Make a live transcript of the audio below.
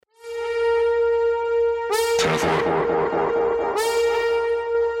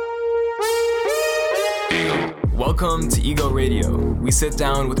Welcome to Ego Radio. We sit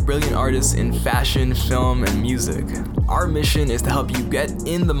down with brilliant artists in fashion, film, and music. Our mission is to help you get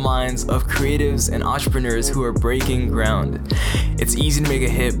in the minds of creatives and entrepreneurs who are breaking ground. It's easy to make a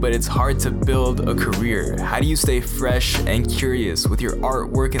hit, but it's hard to build a career. How do you stay fresh and curious with your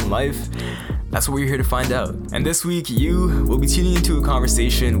artwork and life? That's what we're here to find out. And this week, you will be tuning into a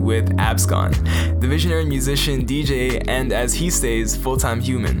conversation with Abscon, the visionary musician, DJ, and as he stays, full-time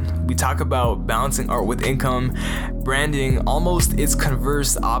human. We talk about balancing art with income, branding, almost its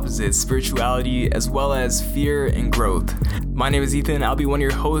converse opposite, spirituality, as well as fear and growth. My name is Ethan. I'll be one of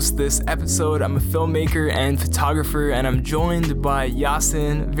your hosts this episode. I'm a filmmaker and photographer, and I'm joined by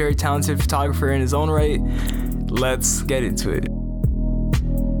Yasin, very talented photographer in his own right. Let's get into it.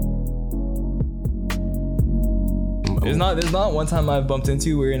 There's not one time I've bumped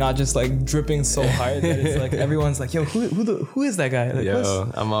into where you're not just like dripping so hard that it's like everyone's like, yo, who is that guy? Like,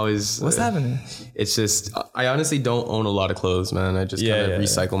 I'm always what's happening? It's just I honestly don't own a lot of clothes, man. I just kind of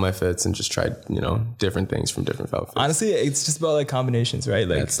recycle my fits and just try different things from different outfits. Honestly, it's just about like combinations, right?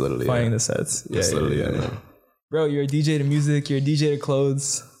 Like that's literally finding the sets. That's literally it, man. Bro, you're a DJ to music. You're a DJ to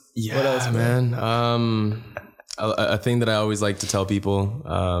clothes. Yeah, what else, man? A thing that I always like to tell people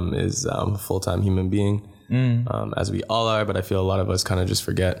is I'm a full-time human being. As we all are, but I feel a lot of us kind of just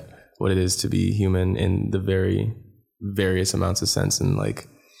forget what it is to be human in the very various amounts of sense, and like,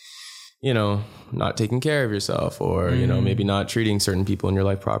 not taking care of yourself, or, maybe not treating certain people in your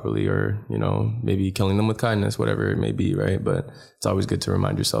life properly, or, maybe killing them with kindness, whatever it may be, right? But it's always good to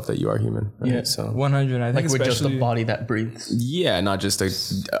remind yourself that you are human. Right? Yeah, so 100. I think like we're just a body that breathes. Yeah, not just a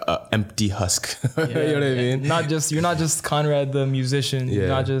empty husk. You know what I mean? You're not just Conrad the musician. Yeah. You're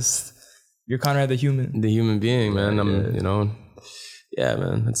not just... You're Conrad the human. The human being, man. Man.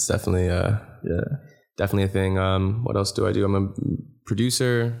 That's definitely definitely a thing. What else do I do? I'm a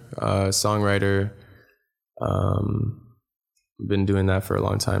producer, songwriter. Been doing that for a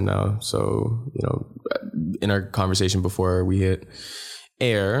long time now. So, in our conversation before we hit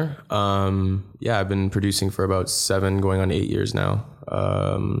air, I've been producing for about 7 going on 8 years now.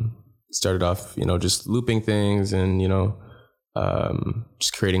 Started off, just looping things and,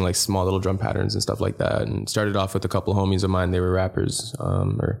 just creating like small little drum patterns and stuff like that, and started off with a couple of homies of mine. They were rappers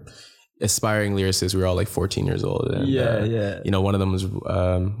or aspiring lyricists. We were all like 14 years old, and one of them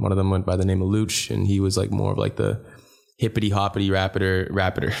went by the name of Luch, and he was like more of like the hippity hoppity rapper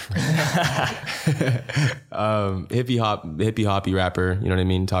hippie hoppy rapper, you know what I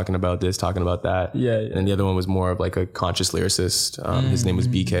mean, talking about this, talking about that, and the other one was more of like a conscious lyricist. His name was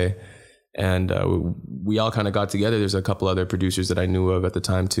BK. And we all kind of got together. There's a couple other producers that I knew of at the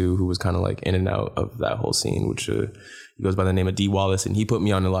time too, who was kind of like in and out of that whole scene, which he goes by the name of D Wallace, and he put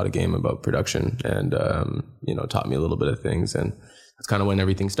me on a lot of game about production, and taught me a little bit of things, and that's kind of when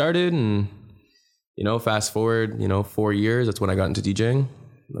everything started. And fast forward 4 years, that's when I got into DJing.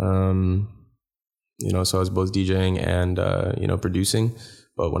 So I was both DJing and producing.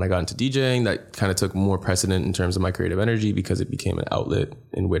 But when I got into DJing, that kind of took more precedent in terms of my creative energy, because it became an outlet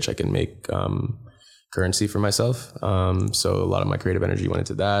in which I can make currency for myself. So a lot of my creative energy went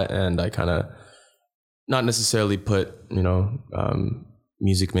into that, and I kind of not necessarily put,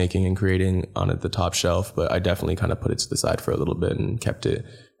 music making and creating on the top shelf, but I definitely kind of put it to the side for a little bit and kept it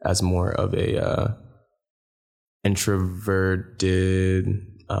as more of a introverted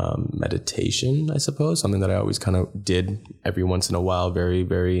meditation, I suppose, something that I always kind of did every once in a while. Very,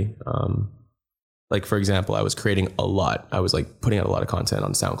 very, like, for example, I was creating a lot. I was like putting out a lot of content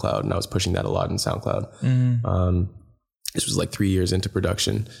on SoundCloud, and I was pushing that a lot in SoundCloud. This was like 3 years into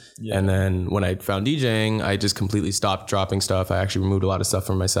production. Yeah. And then when I found DJing, I just completely stopped dropping stuff. I actually removed a lot of stuff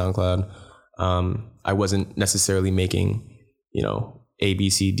from my SoundCloud. I wasn't necessarily making, A,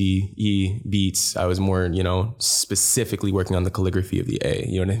 B, C, D, E beats. I was more, specifically working on the calligraphy of the A,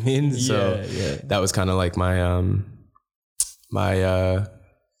 you know what I mean? So that was kind of like my,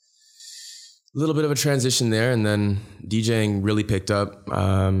 little bit of a transition there. And then DJing really picked up.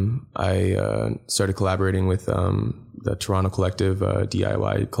 I started collaborating with the Toronto collective,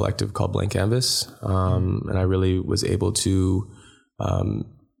 DIY collective called Blank Canvas. And I really was able to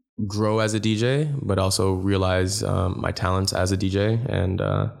grow as a DJ, but also realize my talents as a DJ. And,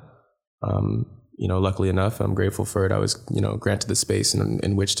 luckily enough, I'm grateful for it. I was, granted the space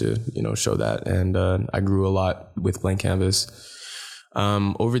in which to, show that. And I grew a lot with Blank Canvas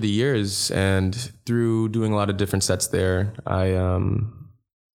over the years. And through doing a lot of different sets there, I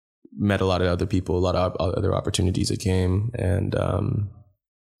met a lot of other people, a lot of other opportunities that came. And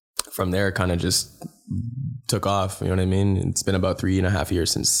from there, kind of just took off. You know what I mean? It's been about 3.5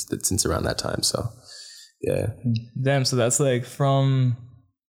 years since around that time. So, yeah. Damn. So that's like from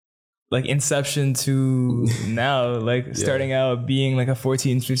like inception to now, like starting out being like a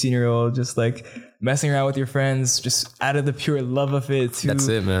 14, 15-year-old, just like messing around with your friends, just out of the pure love of it, to That's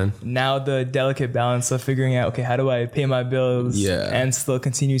it, man. now the delicate balance of figuring out, okay, how do I pay my bills and still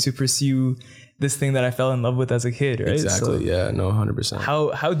continue to pursue this thing that I fell in love with as a kid, right? Exactly. So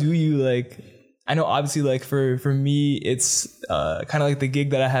 100%. how do you, like, I know obviously like for me, it's kind of like the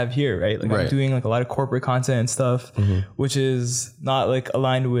gig that I have here, right? Like I'm doing like a lot of corporate content and stuff, which is not like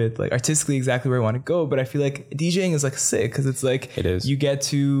aligned with like artistically exactly where I want to go. But I feel like DJing is like sick because it's like you get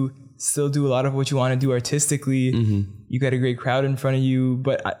to still do a lot of what you want to do artistically. You got a great crowd in front of you,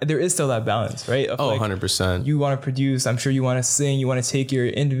 but there is still that balance, right? Of 100%. You want to produce, I'm sure you want to sing, you want to take your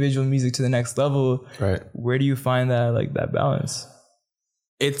individual music to the next level. Right. Where do you find that, like, that balance?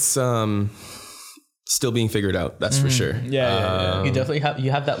 It's still being figured out, that's for sure. Yeah. You definitely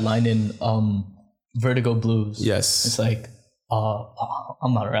have that line in Vertigo Blues. Yes. It's like,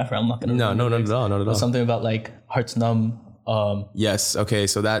 I'm not a rapper, I'm not gonna not at all. Something about like Hearts Numb. Yes. Okay.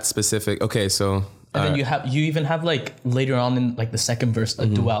 So that specific. Okay. So. And then you even have like later on in like the second verse a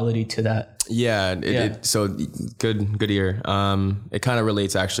duality to that. Yeah. So good ear. It kind of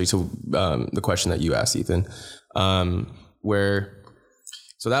relates actually to the question that you asked, Ethan.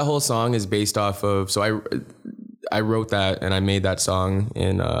 So that whole song is based off of. So I wrote that and I made that song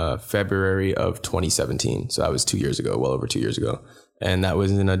in February of 2017. So that was 2 years ago, well over 2 years ago, and that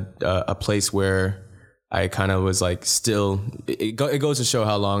was in a place where I kind of was like still, it goes to show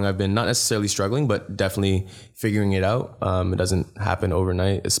how long I've been not necessarily struggling, but definitely figuring it out. It doesn't happen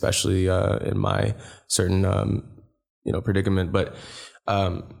overnight, especially in my certain, predicament. But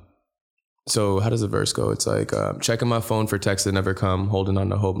so how does the verse go? It's like, checking my phone for texts that never come, holding on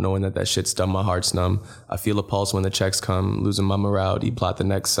to hope, knowing that shit's done, my heart's numb. I feel a pulse when the checks come, losing my morality, plot the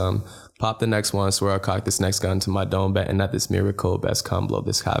next sum. Pop the next one, swear I'll cock this next gun to my dome, betting that this miracle best come, blow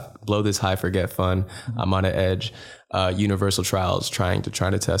this high, forget fun. I'm on an edge, universal trials, trying to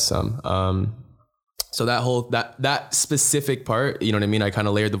test some. So that whole, that specific part, you know what I mean? I kind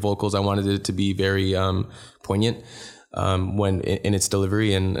of layered the vocals. I wanted it to be very poignant when in its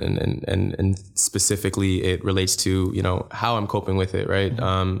delivery, and specifically it relates to, how I'm coping with it, right?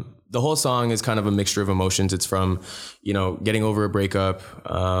 The whole song is kind of a mixture of emotions. It's from, getting over a breakup.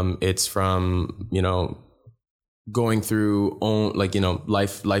 It's from, going through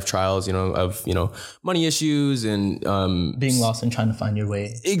life trials, of, money issues and being lost and trying to find your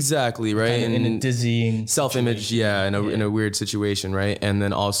way. Exactly. Right. Kind of in a dizzying self-image. situation. In a weird situation. Right. And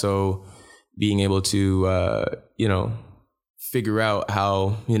then also being able to, figure out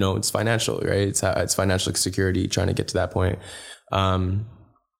how, it's financial, right? It's financial security, trying to get to that point.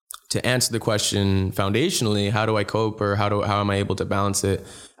 To answer the question foundationally, how do I cope, or how am I able to balance it?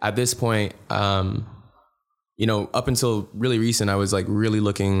 At this point, up until really recent, I was like really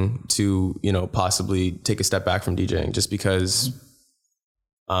looking to, possibly take a step back from DJing, just because,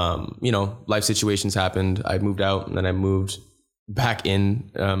 life situations happened. I moved out and then I moved back in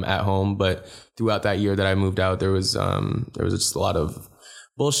at home. But throughout that year that I moved out, there was just a lot of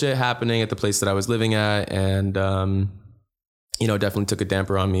bullshit happening at the place that I was living at, and definitely took a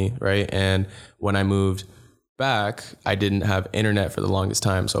damper on me, right? And when I moved back, I didn't have internet for the longest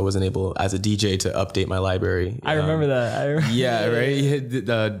time, so I wasn't able, as a DJ, to update my library. I remember that. Yeah, right?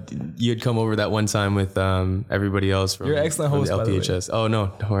 You had come over that one time with everybody else from, you're an excellent host, the LPHS. Oh,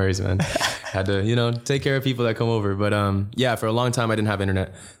 no worries, man. Had to, take care of people that come over. But for a long time, I didn't have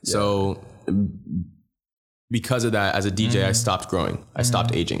internet. Yeah. So because of that, as a DJ, I stopped growing. I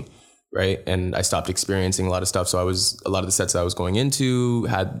stopped aging. Right. And I stopped experiencing a lot of stuff. So a lot of the sets that I was going into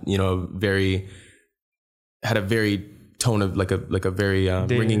had, a very tone of like a very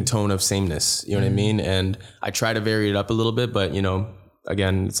ringing tone of sameness. You know what I mean? And I try to vary it up a little bit, but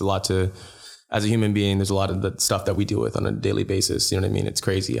again, it's a lot as a human being, there's a lot of the stuff that we deal with on a daily basis. You know what I mean? It's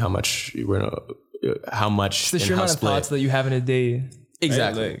crazy how much it's the sheer amount of thoughts that you have in a day.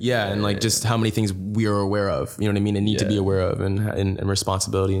 Exactly. Right? And just how many things we are aware of, you know what I mean, and need to be aware of, and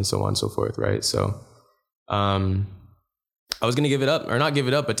responsibility and so on and so forth. Right. So, I was going to give it up, or not give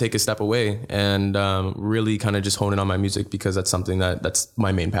it up, but take a step away and, really kind of just hone in on my music, because that's something that's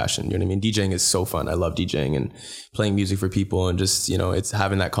my main passion. You know what I mean? DJing is so fun. I love DJing and playing music for people, and just, it's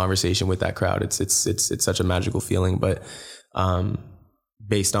having that conversation with that crowd. It's such a magical feeling, but,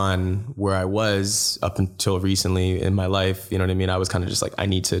 based on where I was up until recently in my life, you know what I mean? I was kind of just like, I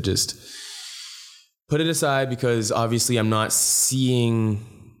need to just put it aside, because obviously I'm not seeing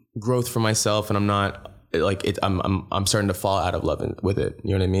growth for myself, and I'm not like it. I'm starting to fall out of love with it.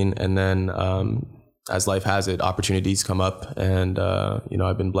 You know what I mean? And then, as life has it, opportunities come up, and,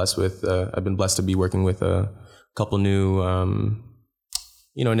 I've been blessed to be working with a couple new,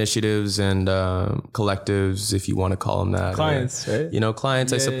 initiatives and collectives, if you want to call them that. Clients, right?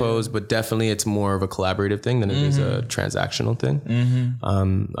 Clients, I suppose, but definitely it's more of a collaborative thing than it is a transactional thing.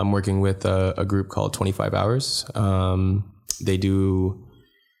 I'm working with a group called 25 Hours. They do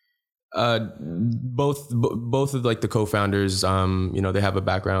both of like the co-founders, they have a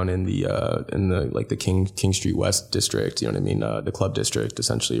background in the like the King Street West district, the club district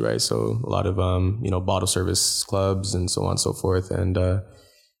essentially, right? So a lot of bottle service clubs and so on and so forth, and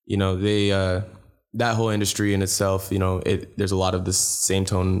they that whole industry in itself, there's a lot of the same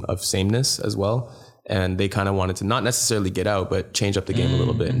tone of sameness as well, and they kind of wanted to not necessarily get out but change up the game a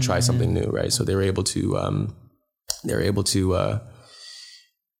little bit and try something new, right? So they were able to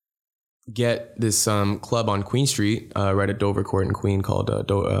get this club on Queen Street, right at Dovercourt in Queen, called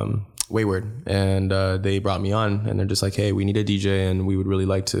Wayward, and they brought me on, and they're just like, hey, we need a DJ, and we would really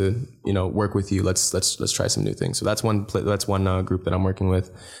like to work with you. Let's try some new things. So that's one group that I'm working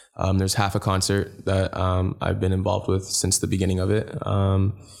with. There's Half a Concert that I've been involved with since the beginning of it.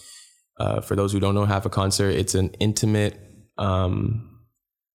 For those who don't know Half a Concert, it's an intimate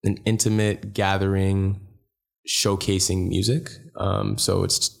gathering showcasing music. So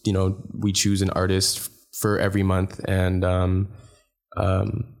it's, we choose an artist for every month, and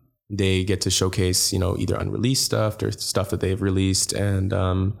they get to showcase, either unreleased stuff or stuff that they've released. And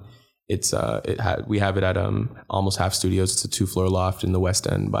we have it at Almost Half Studios. It's a 2-floor loft in the West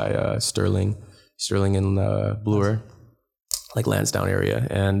End by Sterling and Bloor, like Lansdowne area.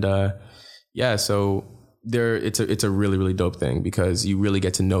 And so it's a really, really dope thing because you really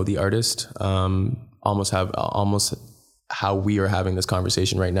get to know the artist. Almost how we are having this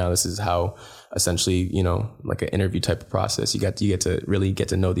conversation right now. This is how essentially, like an interview type of process. You get to really get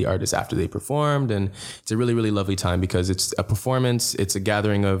to know the artist after they performed, and it's a really, really lovely time because it's a performance, it's a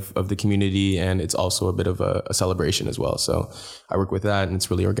gathering of the community, and it's also a bit of a celebration as well. So I work with that, and it's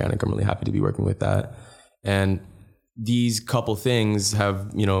really organic. I'm really happy to be working with that. And these couple things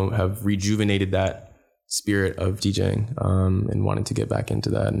have rejuvenated that spirit of DJing, and wanting to get back into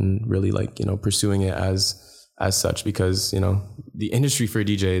that and really pursuing it as such, because the industry for a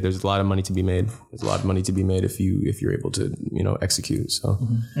DJ, there's a lot of money to be made. There's a lot of money to be made if you're able to execute. So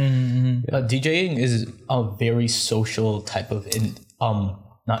DJing is a very social type of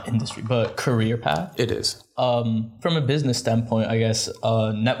not industry but career path. It is from a business standpoint, I guess,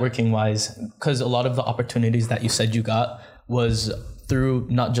 networking wise, because a lot of the opportunities that you said you got was through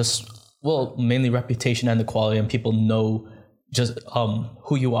not just mainly reputation and the quality, and people know just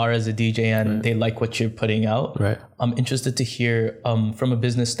who you are as a DJ, and they like what you're putting out. Right. I'm interested to hear from a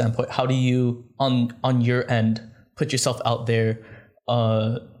business standpoint, how do you on your end put yourself out there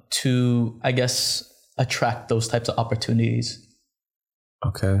to, I guess, attract those types of opportunities?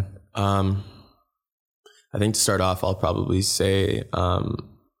 Okay. I think to start off, I'll probably say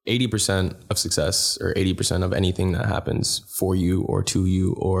 80% of success, or 80% of anything that happens for you or to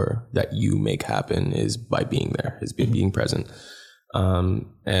you or that you make happen, is by being there, is being present.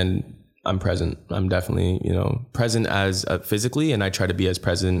 And I'm present. I'm definitely, present as physically, and I try to be as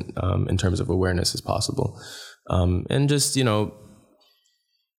present in terms of awareness as possible. And just, you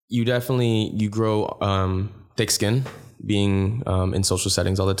grow thick skin being in social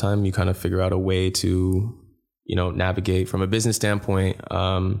settings all the time. You kind of figure out a way to navigate from a business standpoint.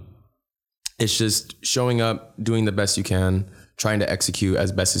 It's just showing up, doing the best you can, trying to execute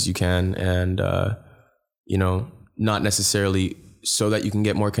as best as you can, and not necessarily so that you can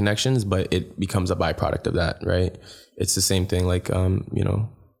get more connections, but it becomes a byproduct of that, right? It's the same thing, like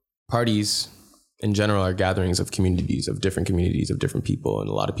parties in general are gatherings of different communities of different people, and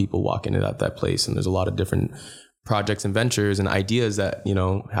a lot of people walk into that place, and there's a lot of different projects and ventures and ideas that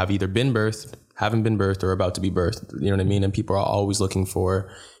have either been birthed, haven't been birthed, or about to be birthed. You know what I mean? And people are always looking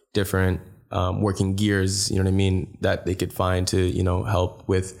for different working gears, that they could find to help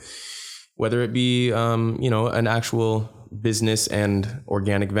with, whether it be an actual business and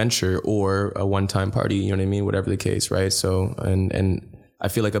organic venture, or a one-time party. Whatever the case, right? So and I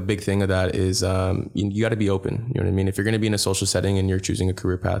feel like a big thing of that is you got to be open. If you're going to be in a social setting and you're choosing a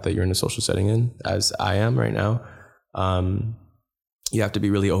career path that you're in a social setting in, as I am right now, you have to be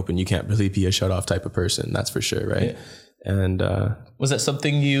really open. You can't really be a shut off type of person. That's for sure. Right. Yeah. And was that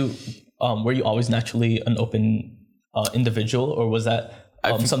something were you always naturally an open individual, or was that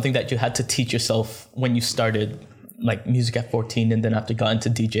something that you had to teach yourself when you started like music at 14 and then after got into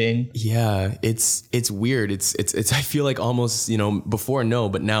DJing? Yeah, it's weird. It's I feel like almost, before no,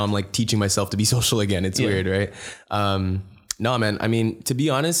 but now I'm like teaching myself to be social again. It's weird, right? No, man. I mean, to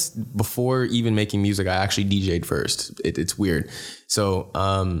be honest, before even making music, I actually DJ'd first. It's weird. So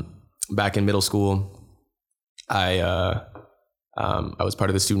back in middle school, I I was part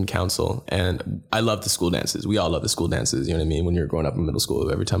of the student council, and I loved the school dances. We all love the school dances. You know what I mean? When you're growing up in middle school,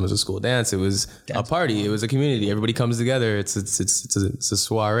 every time it was a school dance, it was a party. It was a community. Everybody comes together. It's a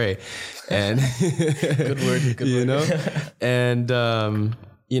soiree, and Good word. you know, and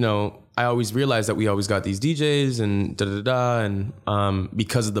you know, I always realized that we always got these DJs and and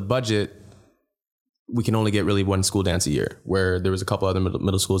because of the budget, we can only get really one school dance a year, where there was a couple other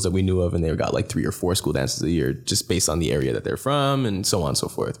middle schools that we knew of, and they got like 3 or 4 school dances a year just based on the area that they're from and so on and so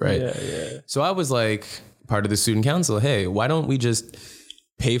forth. Right. Yeah. So I was like part of the student council. Hey, why don't we just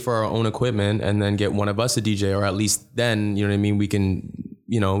pay for our own equipment and then get one of us a DJ, or at least then, you know what I mean? We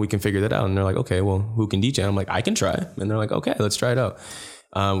can figure that out. And they're like, okay, well, who can DJ? I'm like, I can try. And they're like, okay, let's try it out.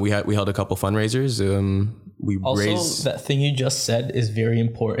 We held a couple fundraisers. We Also, raised that thing you just said is very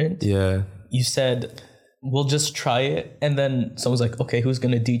important. Yeah. You said, we'll just try it. And then someone's like, okay, who's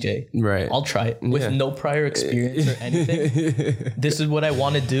going to DJ? Right. I'll try it with no prior experience or anything. This is what I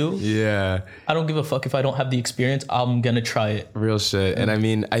want to do. Yeah. I don't give a fuck if I don't have the experience. I'm going to try it. Real shit. And I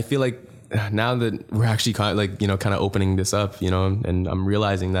mean, I feel like now that we're actually kind of opening this up, you know, and I'm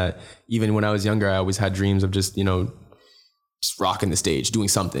realizing that even when I was younger, I always had dreams of just, you know, just rocking the stage, doing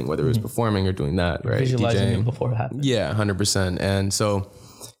something, whether it was performing or doing that, right? Visualizing DJing. it before it happened. Yeah, 100%. And so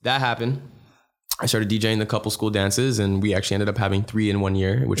that happened. I started DJing a couple school dances, and we actually ended up having 3 in 1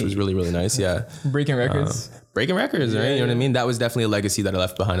 year, which was really, really nice. Yeah. Breaking records. Breaking records, right? You know what I mean? That was definitely a legacy that I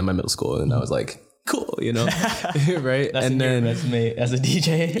left behind in my middle school. And I was like, cool, you know? Right? That's and in then your resume as a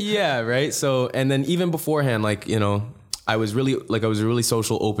DJ. yeah, right. So, and then even beforehand, like, you know, I was a really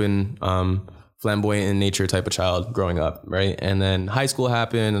social, open, flamboyant in nature type of child growing up, right? And then high school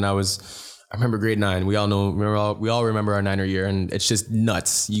happened, and I remember grade 9. We all remember our 9er year, and it's just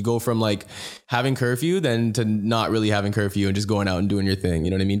nuts. You go from like having curfew then to not really having curfew and just going out and doing your thing.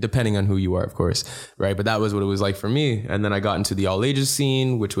 You know what I mean? Depending on who you are, of course, right? But that was what it was like for me. And then I got into the all ages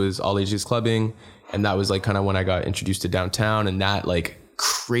scene, which was all ages clubbing, and that was like kind of when I got introduced to downtown and that like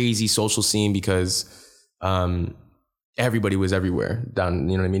crazy social scene, because everybody was everywhere down,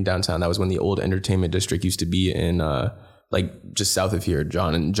 you know what I mean, downtown. That was when the old entertainment district used to be in like just south of here,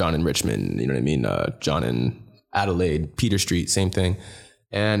 John and Richmond, you know what I mean, John and Adelaide, Peter Street, same thing.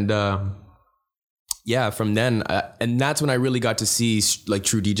 And yeah, from then, and that's when I really got to see like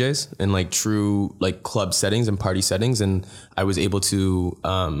true DJs and like true like club settings and party settings, and I was able to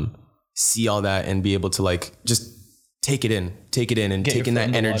see all that and be able to like just take it in and take in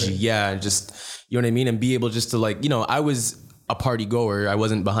that energy. Yeah, just, you know what I mean? And be able just to like, you know, I was a party goer. I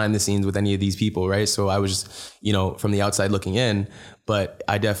wasn't behind the scenes with any of these people, right? So I was just, you know, from the outside looking in, but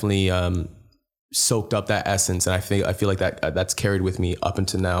I definitely soaked up that essence, and I feel like that's carried with me up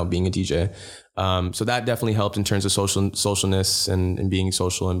until now being a DJ. So that definitely helped in terms of socialness and being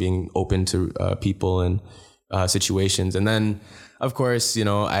social and being open to people and situations. And then, of course, you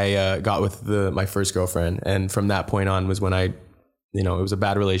know, I got with my first girlfriend, and from that point on was when you know, it was a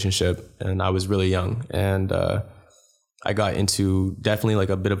bad relationship, and I was really young, and I got into definitely like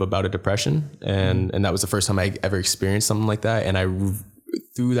a bit of a bout of depression, and that was the first time I ever experienced something like that. And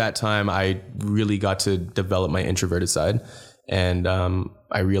through that time, I really got to develop my introverted side, and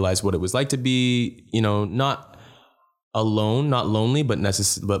I realized what it was like to be, you know, not alone, not lonely, but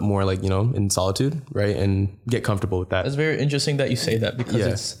but more like, you know, in solitude, right? And get comfortable with that. It's very interesting that you say that, because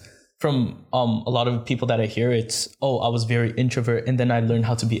it's from a lot of people that I hear, it's, oh, I was very introvert and then I learned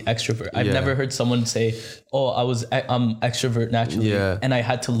how to be extrovert. I've never heard someone say, oh, I'm extrovert naturally and I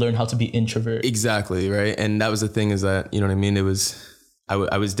had to learn how to be introvert. Exactly, right? And that was the thing, is that, you know what I mean? It was,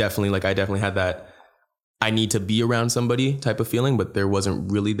 I was definitely like, I definitely had that I need to be around somebody type of feeling, but there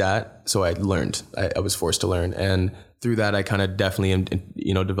wasn't really that. So I learned, I was forced to learn. And through that, I kind of definitely,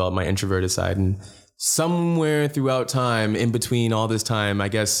 you know, developed my introverted side. And somewhere throughout time, in between all this time, I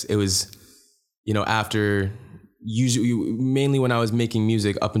guess it was, you know, after usually mainly when I was making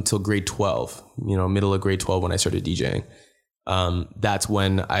music up until grade 12, you know, middle of grade 12 when I started DJing. That's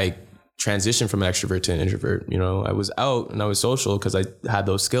when I transitioned from an extrovert to an introvert. You know, I was out and I was social because I had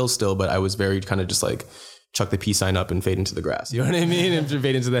those skills still, but I was very kind of just like chuck the peace sign up and fade into the grass. You know what I mean? And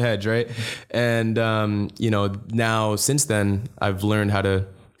fade into the hedge, right? And, you know, now since then, I've learned how to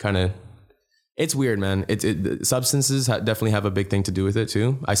kind of, it's weird, man. Substances definitely have a big thing to do with it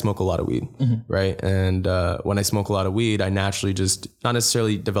too. I smoke a lot of weed, right? And when I smoke a lot of weed, I naturally just not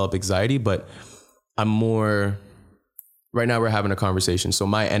necessarily develop anxiety, but I'm more, right now we're having a conversation. So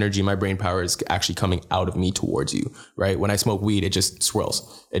my energy, my brain power is actually coming out of me towards you, right? When I smoke weed, it just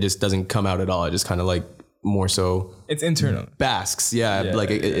swirls. It just doesn't come out at all. It just kind of like more so It's internal. basks. Yeah, like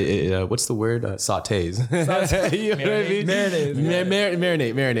what's the word? Sautés. You know what I mean?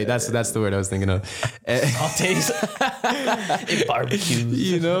 Marinate. That's the word I was thinking of. Sautés. It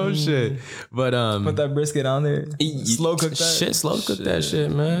barbecues. You know, shit. But Put that brisket on there. Slow cook that. Shit, slow cook that shit,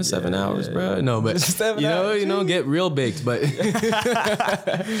 man. 7 hours, bro. No, but 7 hours. you know, get real baked. But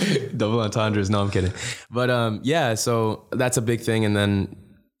double entendres. No, I'm kidding. But yeah, so that's a big thing. And then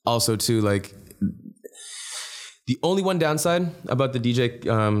also too, like, the only one downside about the DJ,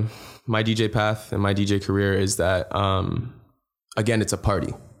 my DJ path and my DJ career is that, again, it's a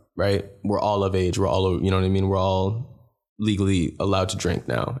party, right? We're all of age. We're all, you know what I mean? We're all legally allowed to drink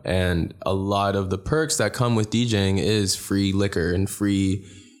now. And a lot of the perks that come with DJing is free liquor and free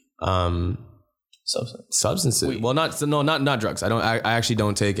substances. Well, not drugs. I actually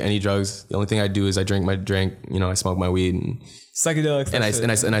don't take any drugs. The only thing I do is I drink my drink, you know, I smoke my weed and psychedelics. And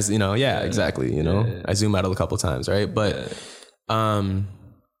I, you know, exactly. You know, I zoom out a couple times. Right. But,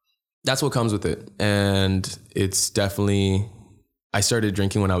 that's what comes with it. And it's definitely, I started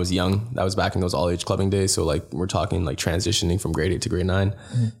drinking when I was young. That was back in those all age clubbing days. So like, we're talking like transitioning from grade 8 to grade 9.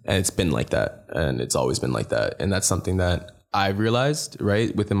 And it's been like that. And it's always been like that. And that's something that I realized,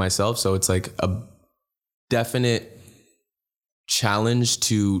 right, within myself. So it's like a definite challenge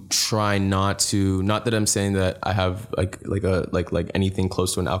to try not that I'm saying that I have like anything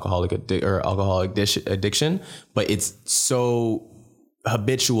close to an alcoholic addiction, but it's so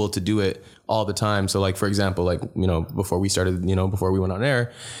habitual to do it all the time. So like, for example, like, you know, before we went on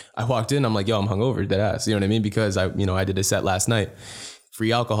air, I walked in, I'm like, yo, I'm hungover, dead ass. You know what I mean? Because I did a set last night,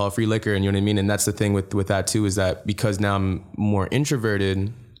 free alcohol, free liquor. And you know what I mean? And that's the thing with that too, is that because now I'm more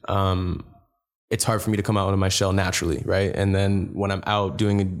introverted, it's hard for me to come out of my shell naturally, right? And then when I'm out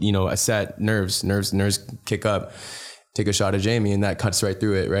doing, you know, a set, nerves kick up, take a shot of Jamie, and that cuts right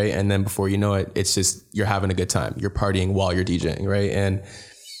through it, right? And then before you know it, it's just, you're having a good time. You're partying while you're DJing, right? And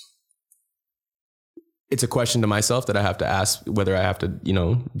it's a question to myself that I have to ask, whether I have to, you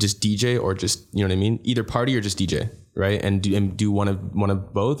know, just DJ or just, you know what I mean? Either party or just DJ, right? And do one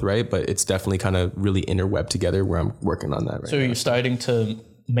of both, right? But it's definitely kind of really interwebbed together where I'm working on that right So now. You're starting to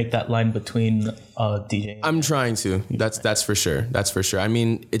make that line between DJing. I'm trying to. That's for sure. That's for sure. I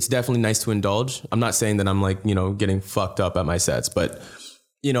mean, it's definitely nice to indulge. I'm not saying that I'm like, you know, getting fucked up at my sets, but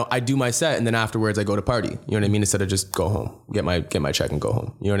you know, I do my set and then afterwards I go to party. You know what I mean? Instead of just go home, get my check and go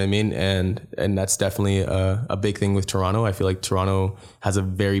home. You know what I mean? And that's definitely a big thing with Toronto. I feel like Toronto has a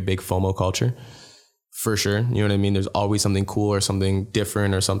very big FOMO culture. For sure. You know what I mean? There's always something cool or something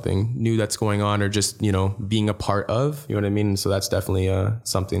different or something new that's going on, or just, you know, being a part of, you know what I mean? So that's definitely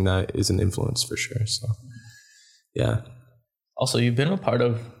something that is an influence for sure. So, yeah. Also, you've been a part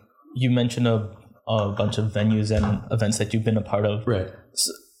of, you mentioned a bunch of venues and events that you've been a part of. Right.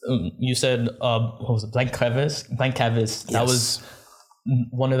 So, you said, what was it? Blank Canvas. That was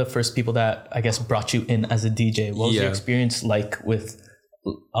one of the first people that I guess brought you in as a DJ. What was your experience like with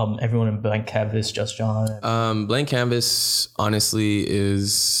everyone in Blank Canvas, Just John? Blank Canvas honestly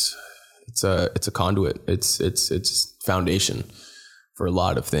is it's a conduit. It's foundation for a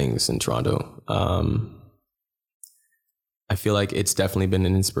lot of things in Toronto. I feel like it's definitely been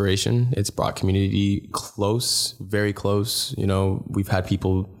an inspiration. It's brought community close, very close. You know, we've had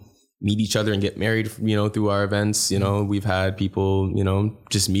people meet each other and get married, you know, through our events. You know, we've had people, you know,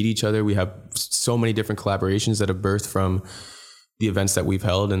 just meet each other. We have so many different collaborations that have birthed from the events that we've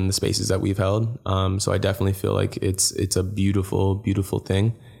held and the spaces that we've held. So I definitely feel like it's a beautiful, beautiful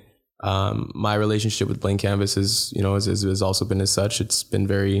thing. My relationship with Blank Canvas is, you know, has also been as such. It's been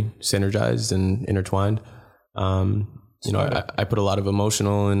very synergized and intertwined. You know, I put a lot of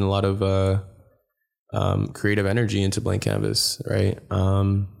emotional and a lot of creative energy into Blank Canvas, right?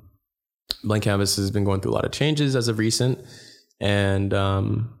 Blank Canvas has been going through a lot of changes as of recent, and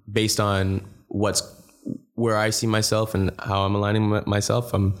based on where I see myself and how I'm aligning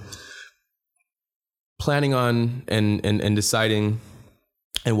myself, I'm planning on and deciding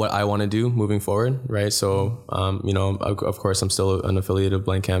and what I want to do moving forward, right? So, you know, of course, I'm still an affiliate of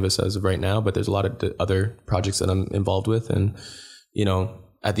Blank Canvas as of right now, but there's a lot of other projects that I'm involved with. And, you know,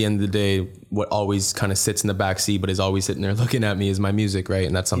 at the end of the day, what always kind of sits in the back seat, but is always sitting there looking at me, is my music, right?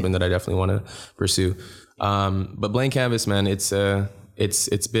 And that's something that I definitely want to pursue. But Blank Canvas, man, it's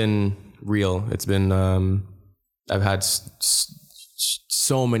been real. It's been, I've had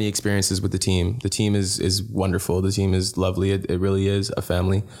so many experiences with the team. The team is wonderful. The team is lovely. It really is a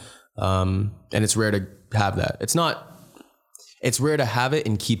family. And it's rare to have that. It's rare to have it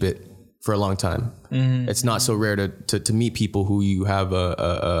and keep it for a long time. Mm-hmm. It's not so rare to meet people who you have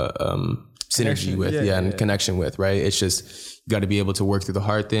a synergy with, and connection with, right? It's just, got to be able to work through the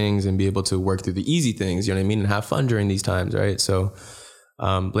hard things and be able to work through the easy things, you know what I mean? And have fun during these times, right? So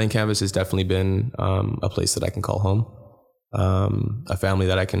Blank Canvas has definitely been a place that I can call home, a family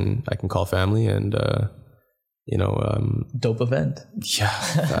that I can call family, and dope event. Yeah,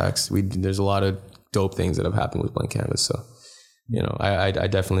 facts. There's a lot of dope things that have happened with Blank Canvas. So, I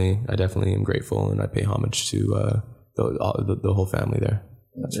definitely am grateful, and I pay homage to the whole family there.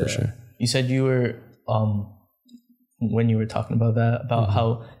 That's for sure. You said you were when you were talking about that, about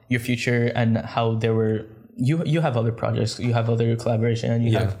how your future and how there were you have other projects, you have other collaboration, and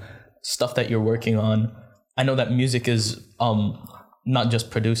you have stuff that you're working on. I know that music is not just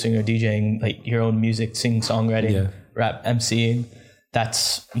producing or DJing, like your own music, singing, songwriting, rap, MCing.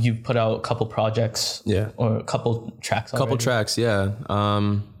 That's, you put out a couple projects, or a couple tracks already. Couple tracks, yeah.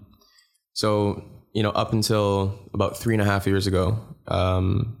 So, up until about 3.5 years ago,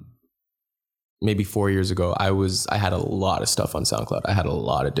 maybe 4 years ago, I had a lot of stuff on SoundCloud. I had a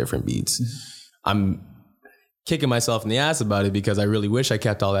lot of different beats. I'm kicking myself in the ass about it because I really wish I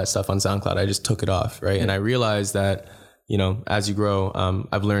kept all that stuff on SoundCloud. I just took it off, right? And I realized that, as you grow,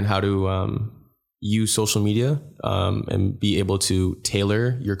 I've learned how to use social media and be able to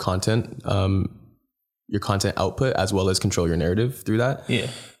tailor your content output, as well as control your narrative through that. Yeah.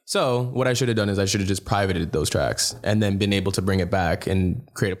 So what I should have done is I should have just privated those tracks and then been able to bring it back and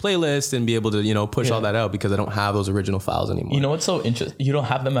create a playlist and be able to, push all that out, because I don't have those original files anymore. You know what's so interesting? You don't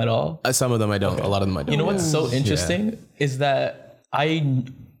have them at all? Some of them I don't. Okay. A lot of them I don't. You know what's so interesting is that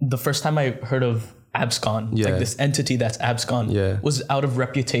the first time I heard of Abscon, like this entity that's Abscon, was out of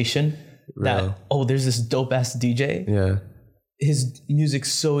Reputation. That, there's this dope ass DJ. Yeah. His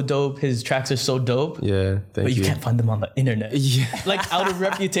music's so dope. His tracks are so dope. Yeah. But you can't find them on the internet. Yeah. Like, out of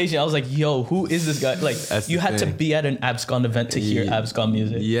Reputation. I was like, yo, who is this guy? Like, you had to be at an Abscon event to hear Abscon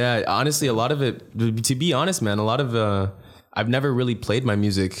music. Yeah. Honestly, a lot of it, to be honest, man, a lot of, I've never really played my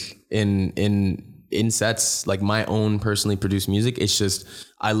music in sets, like my own personally produced music. It's just,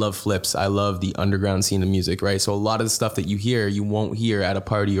 I love flips. I love the underground scene of music, right? So a lot of the stuff that you hear, you won't hear at a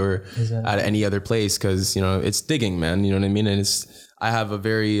party or at any other place, because, it's digging, man. You know what I mean? And I have a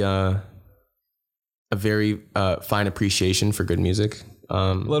very fine appreciation for good music.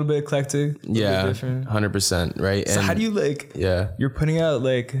 A little bit eclectic. Yeah, different. 100%, right? So how do you you're putting out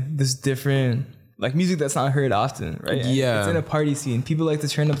like this different, like, music that's not heard often, right? Yeah. It's in a party scene. People like to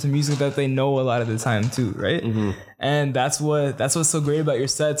turn up to music that they know a lot of the time too, right? Mm-hmm. And that's what's so great about your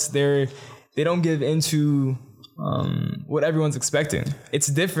sets. They don't give into what everyone's expecting. It's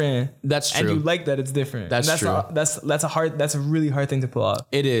different. That's true. And you like that it's different. That's true. That's a really hard thing to pull off.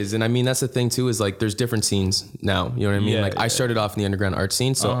 It is. And I mean, that's the thing too, is like, there's different scenes now. You know what I mean? I started off in the underground art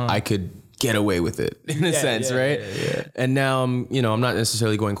scene, so I could get away with it in a sense, right? Yeah. And now I'm not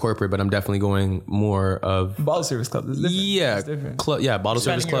necessarily going corporate, but I'm definitely going more of bottle service club. It's different. Bottle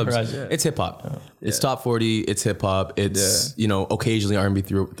service clubs. It's hip hop. It's top 40. It's hip hop. It's occasionally R&B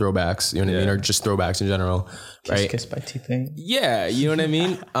throwbacks. You know what I mean, or just throwbacks in general, right? Kiss by T-Pain. Yeah, you know what I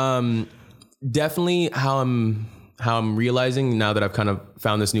mean. Definitely how I'm realizing now that I've kind of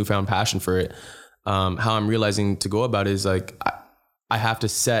found this newfound passion for it. How I'm realizing to go about it is like, I have to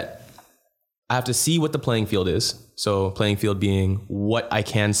see what the playing field is. So playing field being what I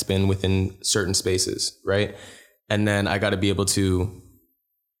can spin within certain spaces, right? And then I got to be able to,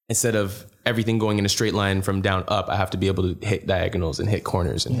 instead of everything going in a straight line from down up, I have to be able to hit diagonals and hit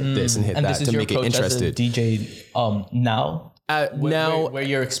corners and hit this and hit that to make it interesting. And this is your approach as a DJ now? Where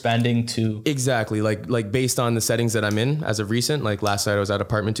you're expanding to. Exactly. Like based on the settings that I'm in as of recent, like last night I was at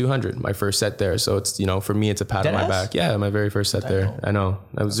Apartment 200, my first set there. So it's, for me, it's a pat on my back. Yeah. My very first set there. I know.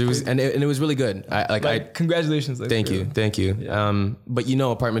 It was really good. Congratulations. Thank you. Yeah. But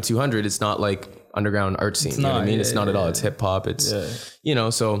Apartment 200, it's not like underground art scene. You know what I mean? It's not at all. It's hip hop. It's,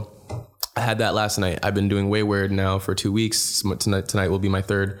 so I had that last night. I've been doing Wayward now for 2 weeks. Tonight will be my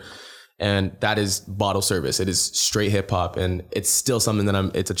third. And that is bottle service. It is straight hip hop, and it's still something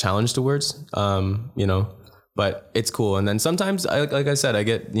that it's a challenge towards, but it's cool. And then sometimes, like I said, I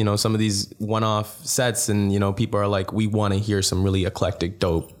get, some of these one-off sets, and, people are like, we want to hear some really eclectic,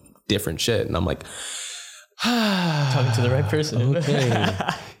 dope, different shit. And I'm like, talking to the right person. Okay.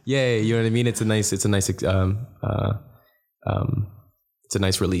 Yeah. You know what I mean? It's a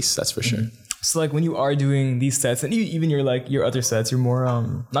nice release. That's for sure. So like when you are doing these sets, and even your other sets, you're more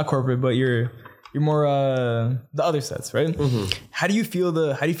not corporate, but you're more the other sets, right? Mm-hmm. How do you feel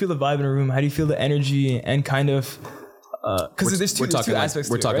the vibe in a room? How do you feel the energy and kind of because there's two aspects.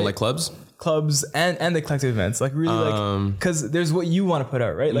 We're talking like clubs and the collective events, like really because there's what you want to put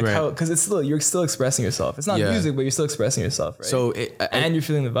out, right? Like how, because it's still, you're still expressing yourself. It's not music, but you're still expressing yourself, right? So and you're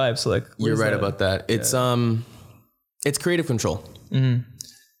feeling the vibe. So like you're right about that. It's It's creative control.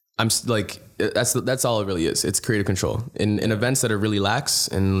 That's all it really is. It's creative control in events that are really lax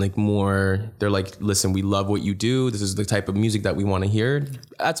and like more, they're like, listen, we love what you do. This is the type of music that we want to hear.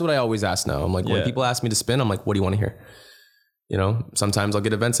 That's what I always ask now. I'm like, when people ask me to spin, I'm like, what do you want to hear? You know, sometimes I'll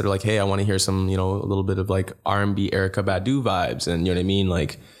get events that are like, hey, I want to hear some, you know, a little bit of like R&B Erykah Badu vibes. And you know what I mean?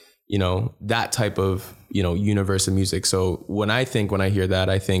 Like, you know, that type of, you know, universe of music. So when I hear that,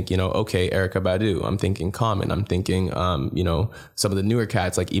 I think, you know, okay, Erykah Badu, I'm thinking Common, I'm thinking, you know, some of the newer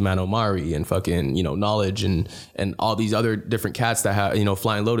cats like Iman Omari and fucking, you know, Knowledge and all these other different cats that have, you know,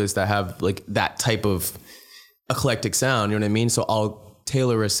 Flying Lotus that have like that type of eclectic sound, you know what I mean? So I'll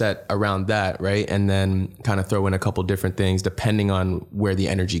tailor a set around that, right? And then kind of throw in a couple different things depending on where the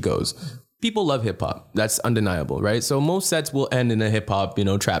energy goes. People love hip hop. That's undeniable, right? So most sets will end in a hip hop, you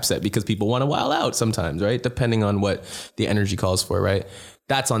know, trap set because people want to wild out sometimes, right? Depending on what the energy calls for, right?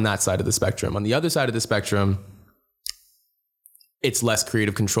 That's on that side of the spectrum. On the other side of the spectrum, it's less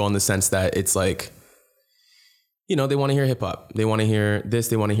creative control in the sense that it's like, you know, they want to hear hip hop. They want to hear this,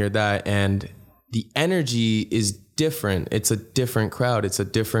 they want to hear that. And the energy is different. It's a different crowd. It's a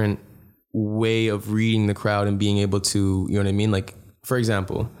different way of reading the crowd and being able to, you know what I mean? Like, for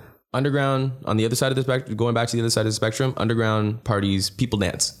example, underground on the other side of the spectrum, going back to the other side of the spectrum, underground parties, people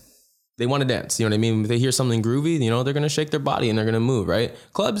dance. They want to dance. You know what I mean? If they hear something groovy, you know, they're going to shake their body and they're going to move, right?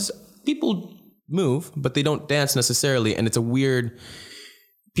 Clubs, people move, but they don't dance necessarily. And it's a weird,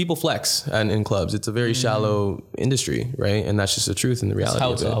 people flex in clubs. It's a very shallow industry, right? And that's just the truth and the reality That's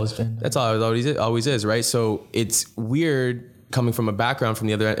how it's always been. That's all it always is, right? So it's weird coming from a background from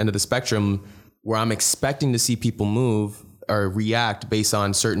the other end of the spectrum where I'm expecting to see people move or react based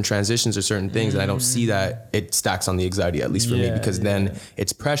on certain transitions or certain things. And I don't see that. It stacks on the anxiety, at least for me, because then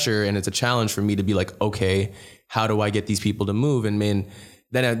it's pressure and it's a challenge for me to be like, okay, how do I get these people to move? And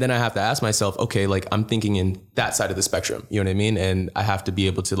then I have to ask myself, okay, like I'm thinking in that side of the spectrum, you know what I mean? And I have to be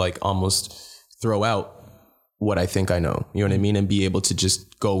able to like almost throw out what I think I know, you know what I mean? And be able to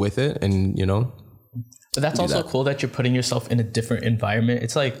just go with it and, you know. But that's also cool that you're putting yourself in a different environment.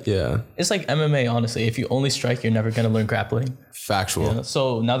 It's like, it's like MMA, honestly. If you only strike, you're never going to learn grappling. Factual. You know?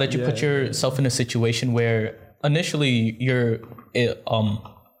 So now that you put yourself in a situation where initially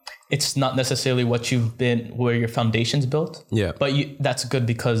it's not necessarily what you've been, where your foundation's built. Yeah. But that's good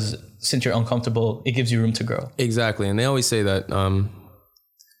because since you're uncomfortable, it gives you room to grow. Exactly. And they always say that,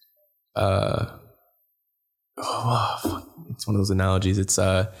 it's one of those analogies. It's,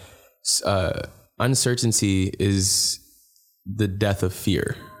 uncertainty is the death of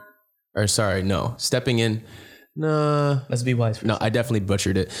fear. Or sorry, no. Stepping in. No. Let's be wise. No, I definitely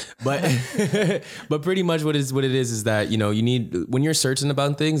butchered it. But but pretty much what it is that, you know, you need, when you're certain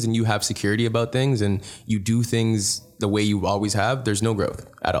about things and you have security about things and you do things the way you always have, there's no growth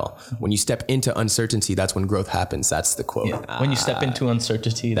at all. When you step into uncertainty, that's when growth happens. That's the quote. Yeah. When you step into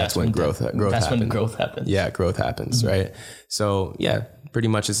uncertainty, that's when growth happens. Yeah, growth happens, right? So yeah, pretty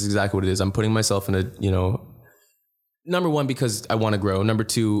much this is exactly what it is. I'm putting myself in a, you know, number one, because I want to grow. Number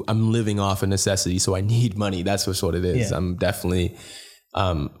two, I'm living off a necessity, so I need money. That's what it is. Yeah. I'm definitely,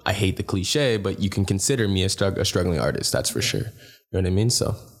 I hate the cliche, but you can consider me a struggling artist. That's for sure. You know what I mean?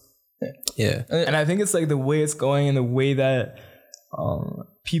 So, yeah. And I think it's like the way it's going and the way that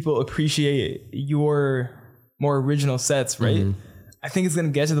people appreciate your more original sets, right? Mm-hmm. I think it's going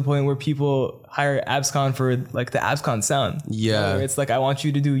to get to the point where people hire Abscon for like the Abscon sound. Yeah. It's like, I want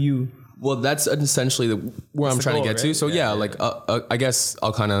you to do you. Well, that's essentially where I'm trying to get to. So yeah, like I guess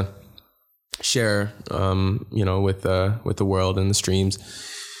I'll kind of share, you know, with the world and the streams.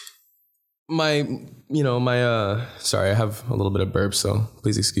 Sorry, I have a little bit of burp, so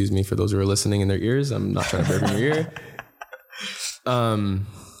please excuse me for those who are listening in their ears. I'm not trying to burp in your ear.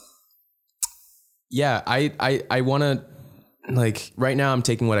 Yeah, I want to, like, right now I'm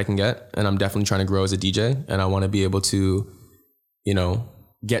taking what I can get, and I'm definitely trying to grow as a DJ, and I want to be able to, you know,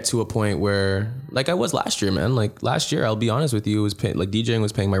 get to a point where, like I was last year, man. Like last year, I'll be honest with you, DJing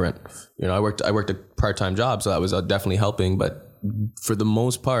was paying my rent. You know, I worked a part-time job, so that was definitely helping. But for the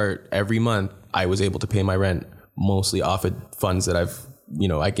most part, every month I was able to pay my rent mostly off of funds that I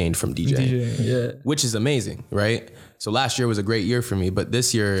gained from DJing, which is amazing, right? So last year was a great year for me, but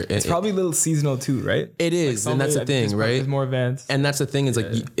this year it's probably a little seasonal too, right? It is, like, and that's the thing, right? There's more events, and that's the thing. It's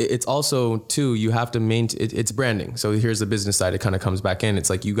like it's also too. You have to maintain. It's branding. So here's the business side. It kind of comes back in. It's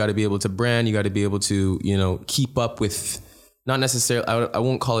like you got to be able to brand. You got to be able to, you know, keep up with. Not necessarily. I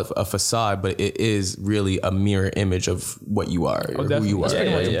won't call it a facade, but it is really a mirror image of what you are, or who you are. That's pretty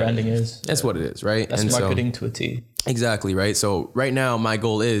much what branding is. That's what it is, right? That's marketing to a T. Exactly, right? So right now my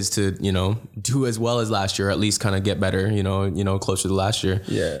goal is to, you know, do as well as last year, or at least kind of get better, you know, closer to last year.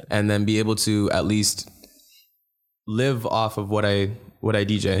 Yeah. And then be able to at least live off of what I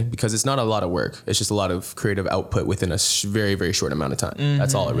DJ, because it's not a lot of work. It's just a lot of creative output within a very, very short amount of time.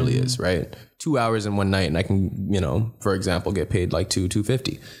 That's all it really is, right? 2 hours in one night, and I can, for example, get paid like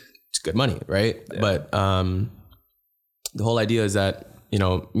 $250. It's good money, right? Yeah. But the whole idea is that,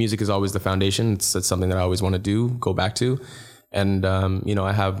 music is always the foundation. It's something that I always want to do, go back to. And,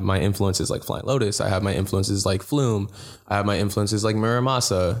 I have my influences like Flying Lotus. I have my influences like Flume. I have my influences like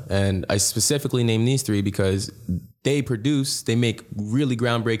Muramasa. And I specifically name these three because they make really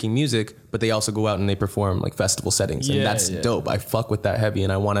groundbreaking music, but they also go out and they perform like festival settings. And that's dope. I fuck with that heavy.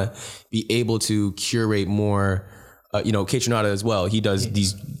 And I want to be able to curate more, Kaytranada as well. He does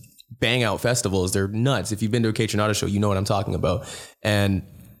these bang out festivals. They're nuts. If you've been to a Kaytranada show, you know what I'm talking about. And,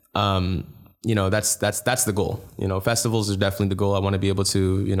 that's the goal. Festivals is definitely the goal. I want to be able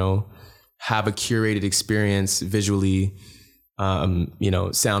to, have a curated experience visually,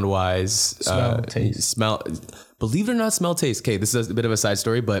 sound wise, smell, believe it or not, smell, taste. Okay. This is a bit of a side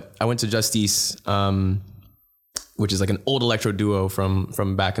story, but I went to Justice, which is like an old electro duo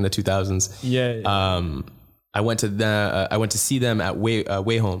from back in the 2000s. Yeah. I went to see them at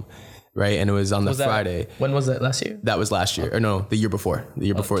Way Home. Right. And it was on Friday. When was that? Last year? That was last year. Or no, the year before.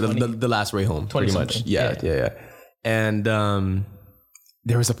 The last Way Home. Pretty much. Yeah. And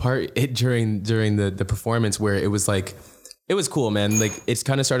there was a part during the performance where it was like, it was cool, man. Like it's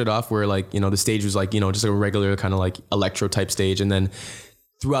kind of started off where like, the stage was like, just a regular kind of like electro type stage. And then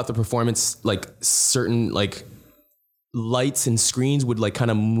throughout the performance, like certain like lights and screens would like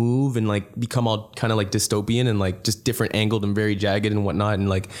kind of move and like become all kind of like dystopian and like just different angled and very jagged and whatnot, and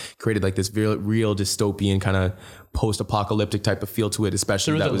like created like this real dystopian kind of post-apocalyptic type of feel to it,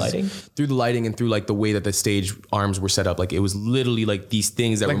 especially through the lighting and through like the way that the stage arms were set up. Like it was literally like these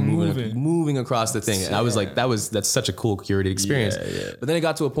things that like were moving across the thing. And I was like, that's such a cool curated experience. Yeah. But then it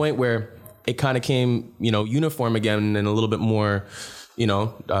got to a point where it kind of came, uniform again and a little bit more,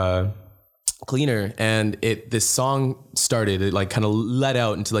 cleaner, and this song started, it like kind of let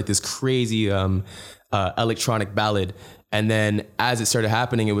out into like this crazy electronic ballad, and then as it started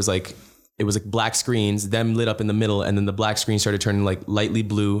happening, it was like black screens, them lit up in the middle, and then the black screen started turning like lightly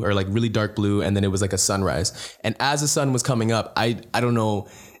blue or like really dark blue, and then it was like a sunrise. And as the sun was coming up, I don't know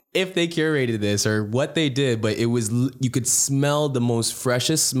if they curated this or what they did, but it was, you could smell the most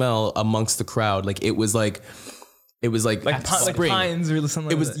freshest smell amongst the crowd. Like it was like pines or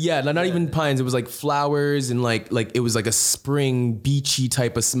something. It was not even pines. It was like flowers and like it was like a spring beachy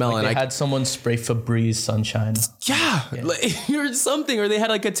type of smell. Like and I had someone spray Febreze sunshine. Yeah. Like, or something, or they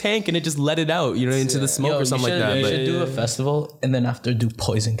had like a tank and it just let it out, into the smoke or something like that. You should do a festival and then after do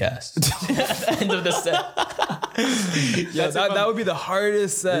poison gas at the end of the set. That would be the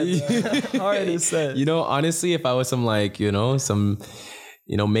hardest set. Hardest set. Honestly, if I was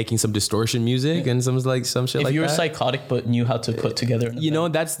making some distortion music and some shit like that. If you were psychotic but knew how to put together,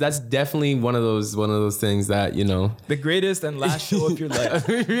 that's definitely one of those things that the greatest and last show of your life.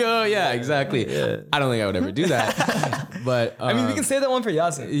 Oh yeah, exactly. Yeah. I don't think I would ever do that, but I mean, we can say that one for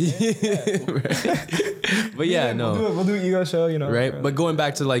Yasin. Right. But we'll do an ego show, right? But going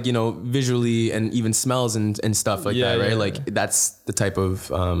back to like visually and even smells and stuff like that, right? Like that's the type of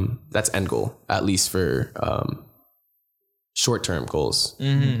that's end goal, at least for short-term goals.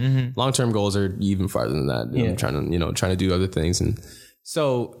 Long-term goals are even farther than that. I'm trying to do other things. And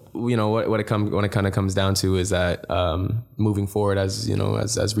so, what it kind of comes down to is that, moving forward as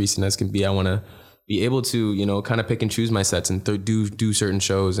recent as can be, I want to be able to, kind of pick and choose my sets and do certain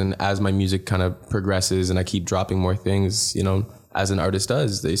shows. And as my music kind of progresses and I keep dropping more things, as an artist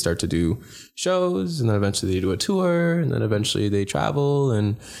does, they start to do shows and then eventually they do a tour and then eventually they travel,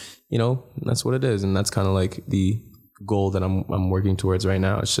 and, that's what it is. And that's kind of like the goal that I'm working towards right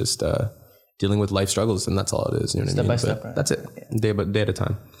now. It's just dealing with life struggles, and that's all it is. Step by step, right? That's it. Day at a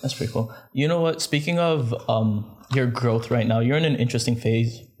time. That's pretty cool. You know what? Speaking of your growth right now, you're in an interesting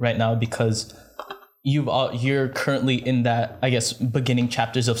phase right now because you're currently in that, I guess, beginning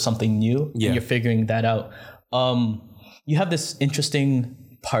chapters of something new. Yeah. And you're figuring that out. You have this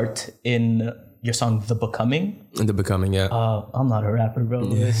interesting part in your song, The Becoming. The Becoming, yeah. I'm not a rapper,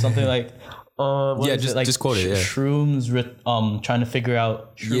 bro. It's something like just quote it. Yeah. Shrooms, trying to figure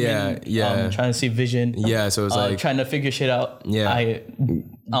out. Trying to see vision. Yeah, so it's like trying to figure shit out. Yeah,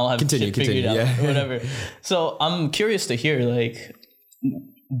 I'll have shit figured out. Yeah. Or whatever. So I'm curious to hear like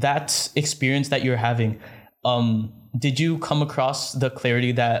that experience that you're having. Did you come across the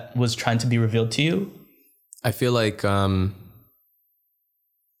clarity that was trying to be revealed to you? I feel like I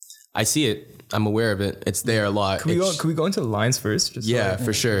see it. I'm aware of it. It's there a lot. Can we go into the lines first?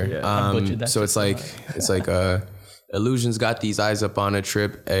 For sure. Yeah. So it's like Illusions got these eyes up on a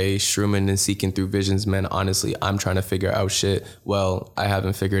trip. A Shrooming and seeking through visions. Man, honestly, I'm trying to figure out shit. Well, I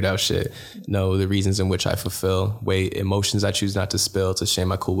haven't figured out shit. No, the reasons in which I fulfill. Wait, emotions I choose not to spill. It's a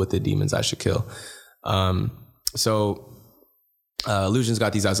shame I cool with the demons I should kill. Illusions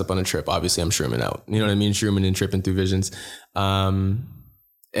got these eyes up on a trip. Obviously, I'm shrooming out. You know what I mean? Shrooming and tripping through visions. And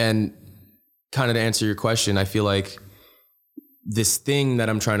kind of to answer your question, I feel like this thing that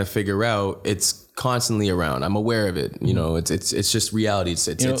I'm trying to figure out, it's constantly around. I'm aware of it. You know, it's just reality. It's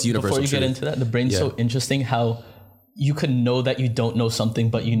universal. Before you get into that, the brain's so interesting how you could know that you don't know something,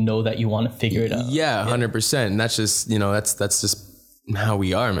 but you know that you want to figure it out. Yeah, 100%. And that's just, you know, that's just how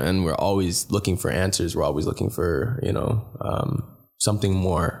we are, man. We're always looking for answers. We're always looking for, you know, something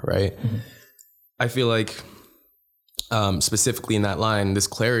more, right? Mm-hmm. I feel like specifically in that line, this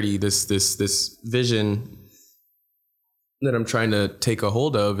clarity, this vision that I'm trying to take a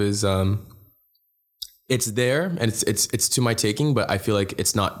hold of is it's there and it's to my taking, but I feel like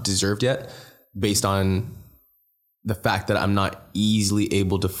it's not deserved yet based on the fact that I'm not easily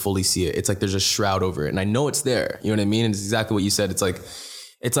able to fully see it. It's like there's a shroud over it and I know it's there. You know what I mean? And it's exactly what you said. It's like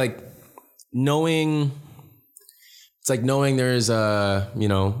knowing there's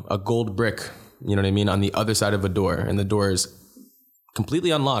a gold brick, you know what I mean, on the other side of a door, and the door is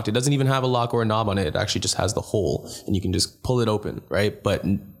completely unlocked. It doesn't even have a lock or a knob on it. It actually just has the hole and you can just pull it open, right? But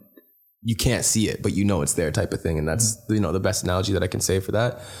you can't see it, but you know it's there, type of thing. And that's, you know, the best analogy that I can say for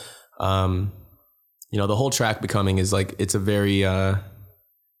that. You know, the whole track Becoming is like, it's a very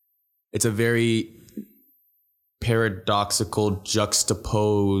paradoxical,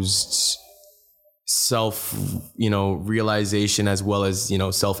 juxtaposed self, you know, realization as well as, you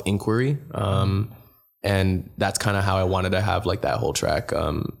know, self-inquiry. And that's kind of how I wanted to have like that whole track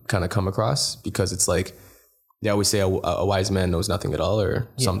kind of come across, because it's like, they always say a wise man knows nothing at all, or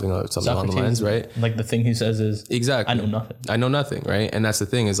something along the lines, right? Like the thing he says is, exactly, I know nothing, right? And that's the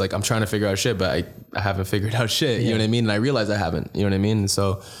thing, is like, I'm trying to figure out shit, but I haven't figured out shit. You know what I mean? And I realize I haven't, you know what I mean? And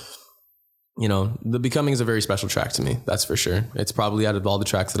so, you know, the Becoming is a very special track to me. That's for sure. It's probably, out of all the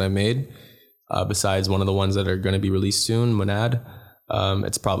tracks that I made, besides one of the ones that are going to be released soon, Monad,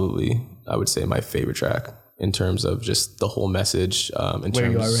 it's probably, I would say, my favorite track in terms of just the whole message. Where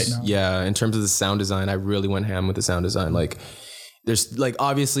you are right now. Yeah, in terms of the sound design, I really went ham with the sound design. Like, there's like,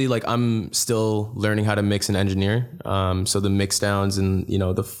 obviously, like, I'm still learning how to mix and engineer. So the mix downs and, you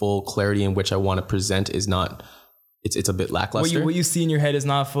know, the full clarity in which I want to present is not, it's a bit lackluster. What you see in your head is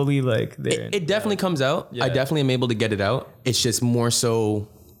not fully like there. It definitely comes out. Yeah. I definitely am able to get it out. It's just more so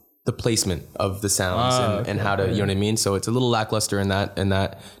the placement of the sounds and how to, you know what I mean? So it's a little lackluster in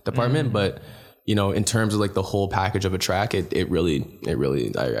that department, but, you know, in terms of like the whole package of a track, it really,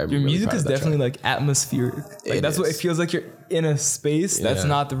 your music is definitely like atmospheric. Like that's what it feels like. You're in a space that's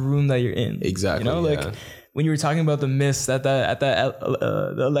not the room that you're in. Exactly. You know, like when you were talking about the mist at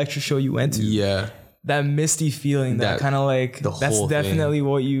the electric show you went to. That misty feeling, that kind of like, that's definitely thing.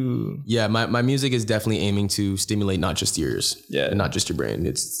 What you... Yeah, my music is definitely aiming to stimulate not just your ears, and not just your brain.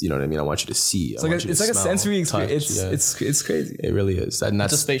 It's, you know what I mean? I want you to see. It's like a sensory experience. It's crazy. It really is. And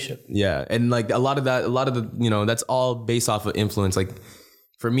that's a spaceship. Yeah, and like a lot of the, you know, that's all based off of influence. Like,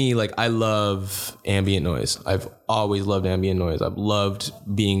 for me, like, I love ambient noise. I've always loved ambient noise. I've loved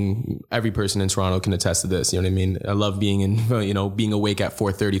every person in Toronto can attest to this. You know what I mean? I love being being awake at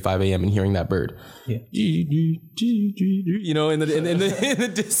 4:35 a.m. and hearing that bird. Yeah. You know, in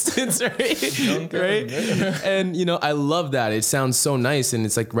the distance, right? Right? And, you know, I love that. It sounds so nice. And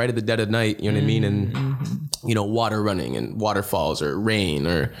it's like right at the dead of night, you know what I mean? And, you know, water running and waterfalls or rain,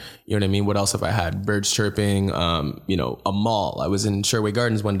 or, you know what I mean? What else have I had? Birds chirping, you know, a mall. I was in Sherway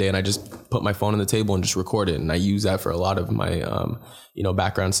Gardens one day and I just put my phone on the table and just recorded. And I use that for a lot of my, you know,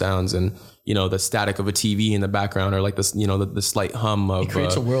 background sounds, and, you know, the static of a TV in the background, or like this, you know, the slight hum of, it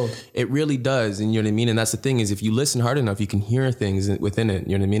creates a world. It really does. And you know what I mean? And that's the thing, is if you listen hard enough, you can hear things within it.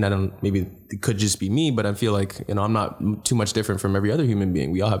 You know what I mean? Maybe it could just be me, but I feel like, you know, I'm not too much different from every other human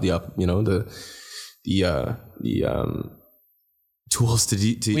being. We all have the tools to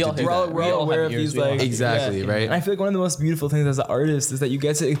do. We're all aware of these, like, exactly, right? And I feel like one of the most beautiful things as an artist is that you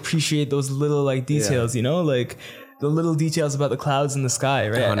get to appreciate those little like details, you know, like the little details about the clouds in the sky,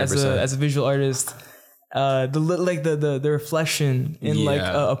 right? 100%. As a visual artist, the little, like the reflection in like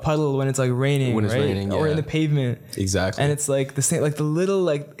a puddle when it's like raining, when it's right? raining, or in the pavement, exactly. And it's like the same, like the little,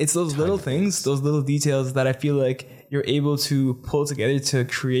 like it's those little things, those little details that I feel like you're able to pull together to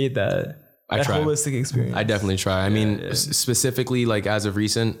create that holistic experience. I definitely try. I mean, specifically, like, as of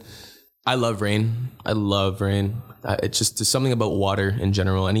recent, I love rain. It's just, there's something about water in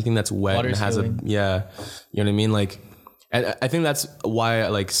general. Anything that's wet and has you know what I mean? Like, And I think that's why,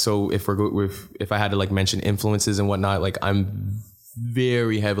 like, so if if I had to like mention influences and whatnot, like I'm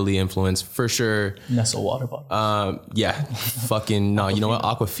very heavily influenced for sure. Nestle water bottle. Yeah, fucking no. You know what?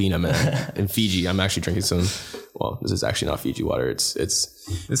 Aquafina, man. In Fiji, I'm actually drinking some. Well, this is actually not Fiji water. It's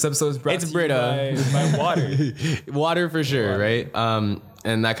This episode is brought It's to you Brita. by water. water for sure, right?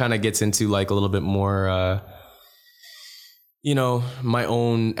 And that kind of gets into like a little bit more, you know, my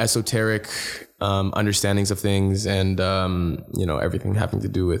own esoteric understandings of things, and you know, everything having to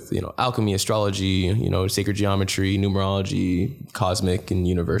do with, you know, alchemy, astrology, you know, sacred geometry, numerology, cosmic and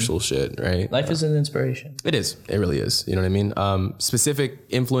universal shit, right? Life is an inspiration. It is. It really is. You know what I mean? Specific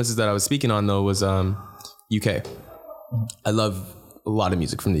influences that I was speaking on though was UK. I love a lot of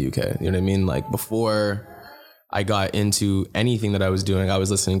music from the UK. You know what I mean? Like before I got into anything that I was doing, I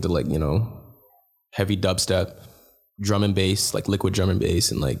was listening to like, you know, heavy dubstep, drum and bass, like liquid drum and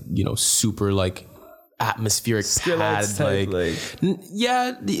bass, and like, you know, super like atmospheric pad,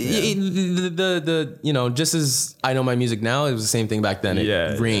 yeah, the you know, just as I know my music now, it was the same thing back then.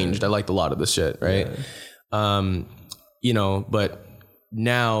 It ranged. I liked a lot of the shit, right? You know, but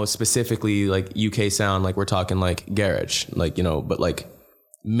now specifically like UK sound, like we're talking like garage, like, you know, but like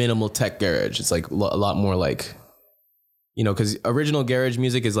minimal tech garage. It's like a lot more like, you know, because original garage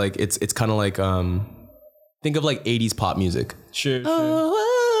music is like it's kind of like think of like 80s pop music. Sure. You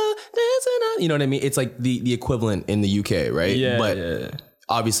know what I mean? It's like the equivalent in the UK, right? Yeah. But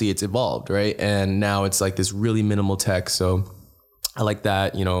obviously it's evolved, right? And now it's like this really minimal tech. So I like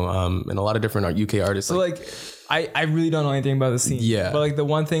that, you know, and a lot of different UK artists. So like I really don't know anything about the scene. Yeah. But like the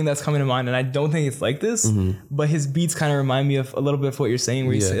one thing that's coming to mind, and I don't think it's like this, but his beats kind of remind me of a little bit of what you're saying,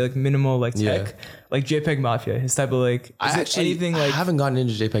 where you say like minimal like tech, like JPEG Mafia, his type of like. I haven't gotten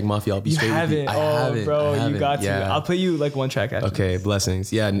into JPEG Mafia. I'll be straight with you. I haven't. Bro, you got to. I'll play you like one track after. Okay,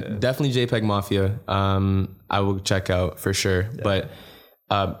 blessings. Yeah, definitely JPEG Mafia. I will check out for sure. Yeah. But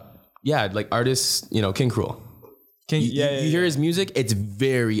yeah, like artists, you know, King Cruel. You hear his music, it's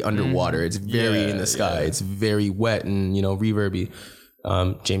very underwater. It's very in the sky. It's very wet and, you know, reverby.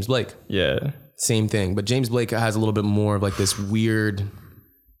 James Blake. Yeah. Same thing. But James Blake has a little bit more of like this weird,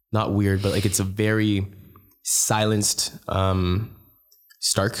 not weird, but like it's a very silenced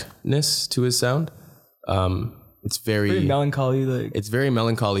starkness to his sound. It's very melancholy, like it's very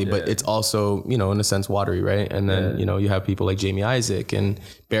melancholy, but it's also, you know, in a sense watery, right? And then you know, you have people like Jamie Isaac and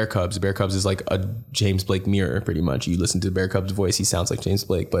Bear Cubs. Bear Cubs is like a James Blake mirror, pretty much. You listen to Bear Cubs' voice, he sounds like James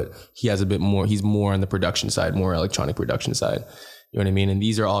Blake, but he has a bit more. He's more on the production side, more electronic production side. You know what I mean? And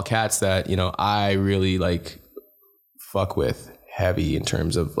these are all cats that, you know, I really like fuck with heavy in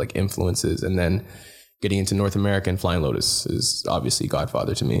terms of like influences. And then getting into North America, and Flying Lotus is obviously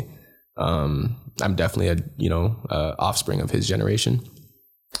Godfather to me. I'm definitely a, you know, offspring of his generation,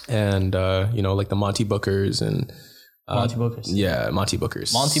 and you know, like the Monty Bookers and Monty Bookers. Yeah, Monty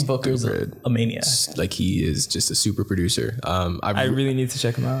Bookers. Monty Bookers, a maniac. Like he is just a super producer. I really need to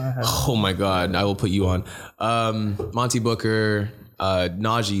check him out. Oh my God, I will put you on. Monty Booker,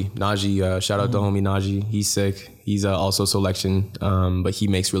 Najee, shout out to homie Najee. He's sick. He's also Selection, but he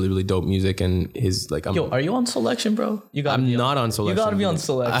makes really, really dope music. And his like, yo, are you on Selection, bro? I'm not on Selection. You gotta be on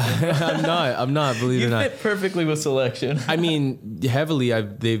Selection. I'm not. Believe it or not, you fit perfectly with Selection. I mean, heavily.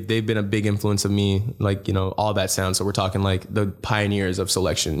 They've been a big influence of me. Like, you know, all that sound. So we're talking like the pioneers of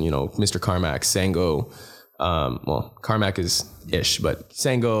Selection. You know, Mr. Carmack, Sango. Well, Carmack is ish, but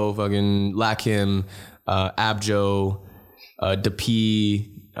Sango, fucking Lakim, Abjo, Dapee,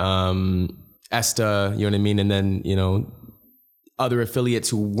 Esta, you know what I mean? And then, you know, other affiliates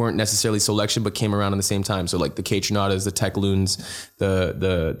who weren't necessarily Selection, but came around in the same time. So like the K-Tronatas, the Tech Loons,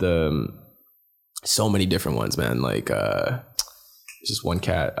 the so many different ones, man. Like, just one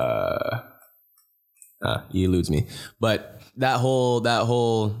cat, he eludes me. But that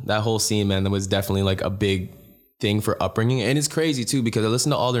whole scene, man, that was definitely like a big thing for upbringing. And it's crazy too, because I listen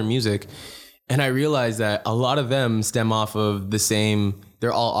to all their music and I realized that a lot of them stem off of the same,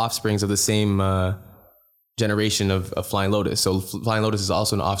 they're all offsprings of the same generation of Flying Lotus. So Flying Lotus is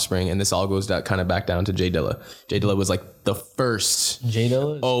also an offspring, and this all goes kind of back down to Jay Dilla. Jay Dilla was like the first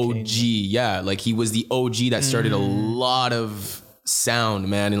OG. Yeah, like he was the OG that started a lot of sound,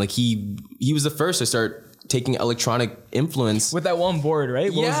 man. And like he was the first to start taking electronic influence with that one board,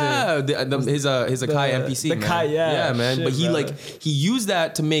 right? What was it? His Akai MPC. The Akai, yeah, man. Shit, but he he used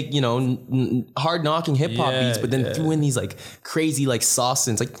that to make, you know, hard knocking hip hop beats, but then threw in these like crazy like sauce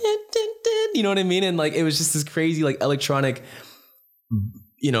synths, like you know what I mean? And like it was just this crazy like electronic,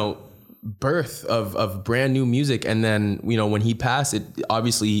 you know, birth of brand new music. And then, you know, when he passed, it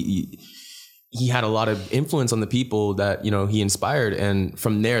obviously he had a lot of influence on the people that, you know, he inspired. And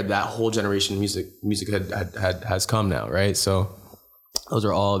from there, that whole generation of music has come now. Right. So those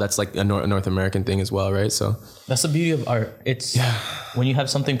are all, that's like a North American thing as well. Right. So that's the beauty of art. It's when you have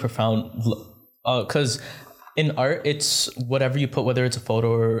something profound, because in art, it's whatever you put, whether it's a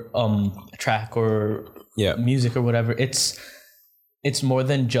photo or a track or music or whatever, it's more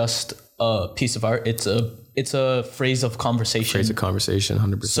than just a piece of art. It's a phrase of conversation.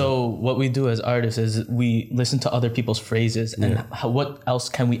 100%. So what we do as artists is we listen to other people's phrases and what else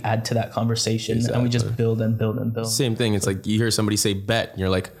can we add to that conversation? And we just build and build and build. Same thing. It's like you hear somebody say bet and you're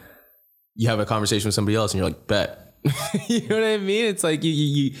like, you have a conversation with somebody else and you're like, bet. You know what I mean? It's like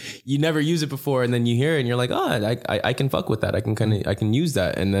you never use it before, and then you hear it and you're like, oh, I can fuck with that. I can use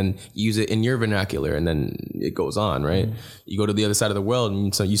that, and then use it in your vernacular, and then it goes on, right? You go to the other side of the world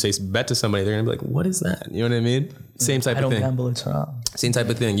and so you say bet to somebody, they're gonna be like, what is that? You know what I mean? Same type of thing. I don't gamble, it's wrong. Same type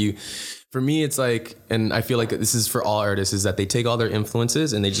of thing. For me, it's like, and I feel like this is for all artists, is that they take all their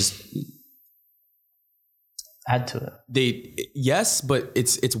influences and they just add to it. But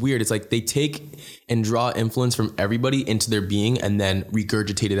it's weird. It's like they take and draw influence from everybody into their being and then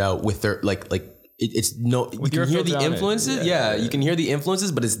regurgitate it out with their it's no, you can hear the influences. You can hear the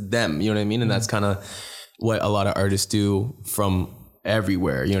influences, but it's them, you know what I mean? And that's kind of what a lot of artists do from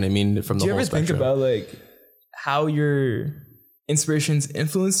everywhere, you know what I mean? From the whole spectrum. Do you ever think about like how your inspirations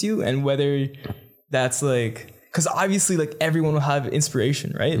influence you and whether that's like, because obviously like everyone will have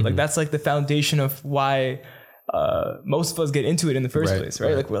inspiration, right? Like that's like the foundation of why most of us get into it in the first place,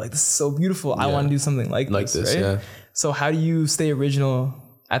 right? Like we're like, this is so beautiful. I want to do something like this, right? Yeah. So how do you stay original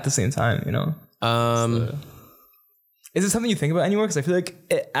at the same time, you know? Is it something you think about anymore? Because I feel like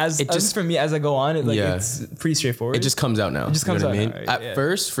just for me, as I go on, it's pretty straightforward. It just comes out now. It just comes out now, right? At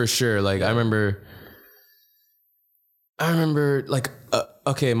first, for sure. Like I remember like,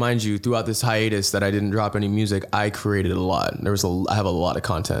 okay, mind you, throughout this hiatus that I didn't drop any music, I created a lot. I have a lot of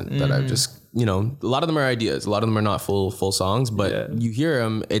content that I've just, you know, a lot of them are ideas. A lot of them are not full songs, but you hear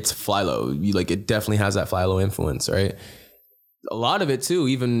them, it's Flylo. It definitely has that Flylo influence, right? A lot of it too,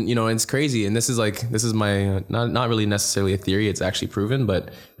 even, you know, it's crazy. And this is my, not really necessarily a theory. It's actually proven,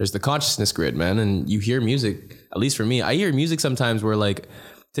 but there's the consciousness grid, man. And you hear music, at least for me, I hear music sometimes where like,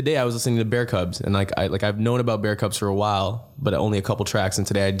 today I was listening to Bear Cubs, and I've known about Bear Cubs for a while, but only a couple tracks. And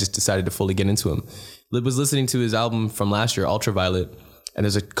today I just decided to fully get into him. Lib was listening to his album from last year, Ultraviolet, and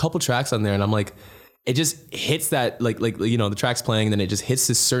there's a couple tracks on there, and I'm like, it just hits that like you know, the track's playing, and then it just hits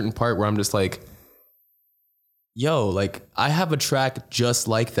this certain part where I'm just like, yo, like I have a track just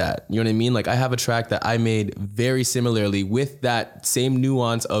like that. You know what I mean? Like I have a track that I made very similarly with that same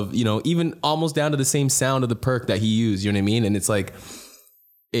nuance of, you know, even almost down to the same sound of the perk that he used. You know what I mean? And it's like,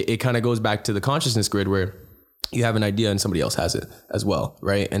 it kind of goes back to the consciousness grid where you have an idea and somebody else has it as well,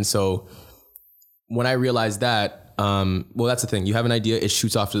 right? And so when I realized that, well, that's the thing. You have an idea, it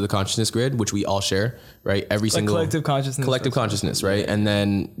shoots off to the consciousness grid, which we all share, right? Every single collective consciousness, right? And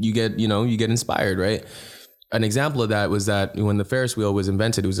then you get inspired, right? An example of that was that when the Ferris wheel was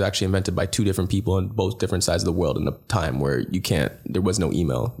invented, it was actually invented by two different people on both different sides of the world in a time where there was no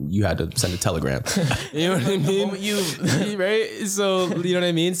email. You had to send a telegram. You know what I mean? Right? So, you know what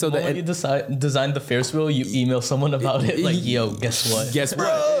I mean? So when you designed the Ferris wheel, you email someone about it like, yo, guess what? Guess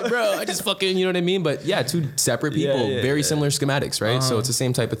what? Bro, I just fucking, you know what I mean? But yeah, two separate people, very similar schematics, right? So it's the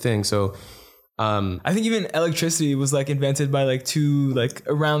same type of thing. So I think even electricity was like invented by like two, like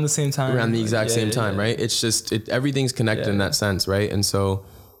around the same time. Around the exact same time, right? It's just, everything's connected in that sense, right? And so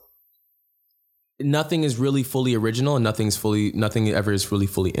nothing is really fully original and nothing ever is really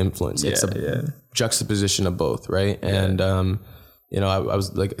fully influenced. It's a juxtaposition of both, right? And, you know, I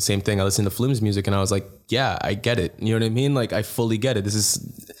was like, same thing. I listened to Flume's music and I was like, yeah, I get it. You know what I mean? Like I fully get it.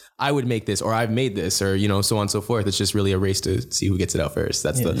 I would make this, or I've made this, or, you know, so on and so forth. It's just really a race to see who gets it out first.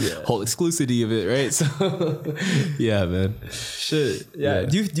 That's the whole exclusivity of it, right? So, yeah, man. Shit. Yeah.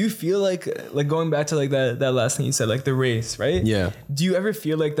 Do you feel like going back to like that last thing you said, like the race, right? Yeah. Do you ever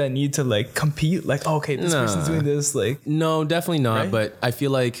feel like that need to like compete? Like, oh, okay, this person's doing this. Like, no, definitely not. Right? But I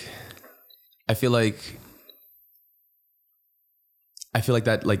feel like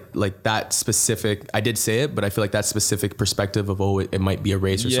that, like that specific, I did say it, but I feel like that specific perspective of, it might be a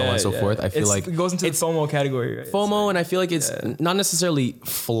race or so on and so forth. I feel like it goes into the FOMO category, right? FOMO. And I feel like it's not necessarily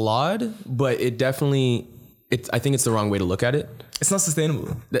flawed, but I think it's the wrong way to look at it. It's not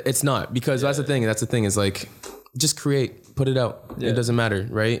sustainable. It's not, because that's the thing is like, just create, put it out. It doesn't matter.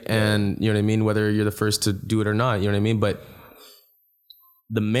 Right. And you know what I mean? Whether you're the first to do it or not, you know what I mean? But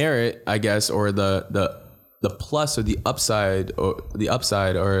the merit, I guess, or the plus or the upside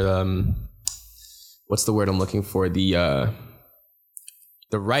or what's the word I'm looking for? The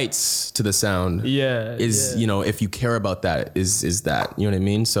the rights to the sound is, you know, if you care about that, is that, you know what I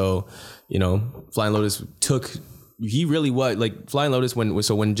mean? So, you know, Flying Lotus he really was like Flying Lotus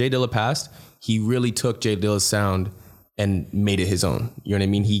when Jay Dilla passed, he really took Jay Dilla's sound and made it his own. You know what I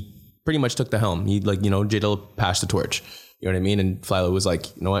mean? He pretty much took the helm. He like, you know, Jay Dilla passed the torch. You know what I mean? And Fly Lotus was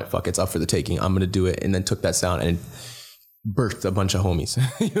like, you know what? Fuck, it's up for the taking. I'm going to do it. And then took that sound and birthed a bunch of homies.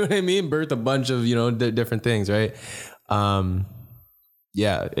 You know what I mean? Birthed a bunch of, you know, different things, right?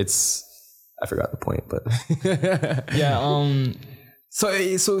 Yeah, I forgot the point, but yeah. So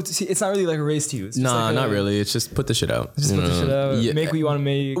it's not really like a race to you. It's just nah, not really. It's just put the shit out. Just put the shit out. Yeah. Make what you want to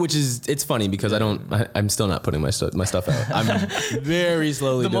make. Which is, it's funny because I'm still not putting my stuff out. I'm very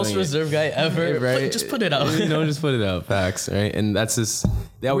slowly doing it. The most reserved guy ever. Right? Just put it out. You know, just put it out. Facts, right? And that's just,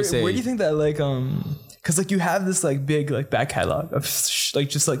 they always say. Where do you think that like, cause like you have this like big like back catalog of like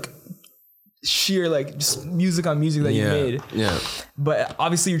just like sheer like just music on music that you made. Yeah. But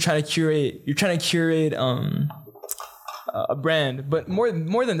obviously you're trying to curate a brand, but more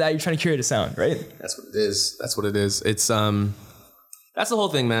than that, you're trying to curate a sound, right? That's what it is. It's that's the whole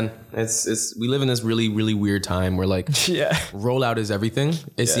thing, man. It's we live in this really, really weird time where like rollout is everything,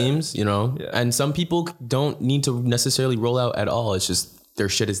 it seems, you know. Yeah. And some people don't need to necessarily roll out at all. It's just their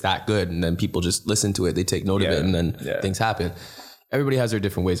shit is that good, and then people just listen to it, they take note of it, and then things happen. Everybody has their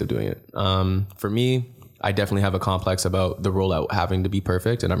different ways of doing it. For me, I definitely have a complex about the rollout having to be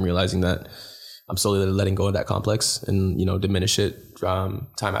perfect, and I'm realizing that I'm slowly letting go of that complex and, you know, diminish it time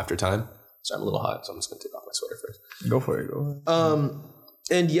after time. So I'm a little hot, so I'm just gonna take off my sweater first. Go for it.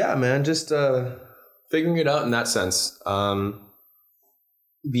 And yeah, man, just figuring it out in that sense.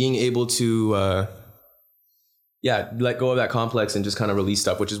 Being able to let go of that complex and just kind of release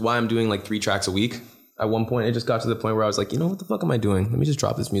stuff, which is why I'm doing like 3 tracks a week. At one point, it just got to the point where I was like, you know, what the fuck am I doing? Let me just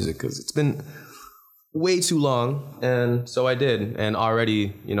drop this music because it's been way too long. And so I did. And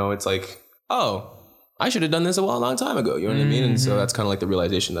already, you know, it's like, oh, I should have done this a long time ago. You know what I mean? And so that's kind of like the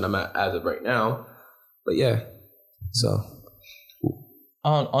realization that I'm at as of right now. But yeah, so.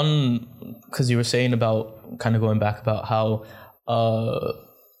 Because you were saying about kind of going back about how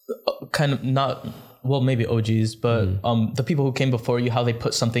kind of not, well, maybe OGs, but the people who came before you, how they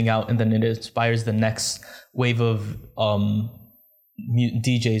put something out and then it inspires the next wave of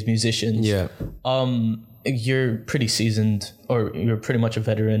DJs, musicians. Yeah. You're pretty seasoned, or you're pretty much a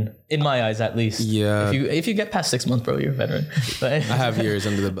veteran in my eyes, at least. Yeah. If you get past 6 months, bro, you're a veteran. But I have years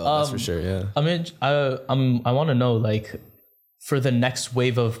under the belt, that's for sure. Yeah. I mean, I want to know, like, for the next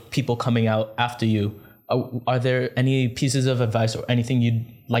wave of people coming out after you, are there any pieces of advice or anything you'd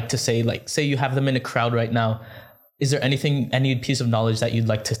like to say? Like, say you have them in a crowd right now. Is there any piece of knowledge that you'd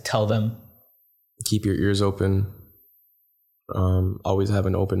like to tell them? Keep your ears open. Always have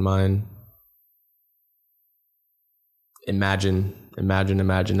an open mind. Imagine.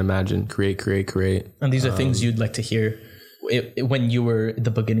 Create. And these are things you'd like to hear when you were in the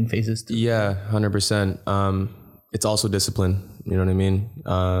beginning phases too. Yeah, 100%. It's also discipline. You know what I mean?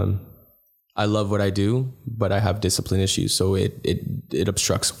 I love what I do, but I have discipline issues. So it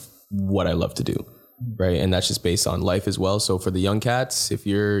obstructs what I love to do. Right. And that's just based on life as well. So for the young cats, if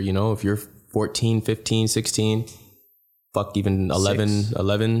you're 14, 15, 16, fuck, even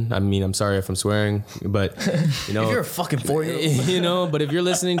 11. I mean, I'm sorry if I'm swearing, but you know, if you're a fucking 4-year-old, you know, but if you're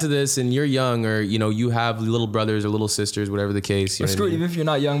listening to this and you're young, or, you know, you have little brothers or little sisters, whatever the case, you know, even if you're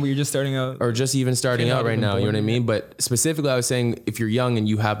not young, but you're just starting out, or just even starting out right now, you know what I mean? But specifically, I was saying, if you're young and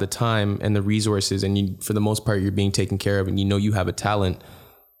you have the time and the resources, and you, for the most part, you're being taken care of, and you know you have a talent,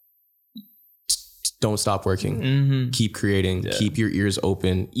 don't stop working. Keep creating. Keep your ears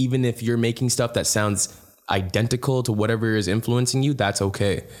open. Even if you're making stuff that sounds identical to whatever is influencing you, that's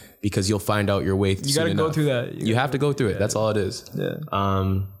okay, because you'll find out your way. You got to go through that. You have to go through it. That's all it is. Yeah.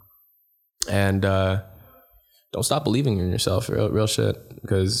 And don't stop believing in yourself. Real shit.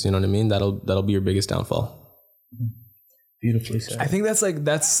 Because, you know what I mean? That'll be your biggest downfall. Beautifully said. I think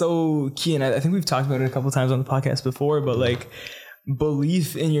that's so key, and I think we've talked about it a couple of times on the podcast before. But like,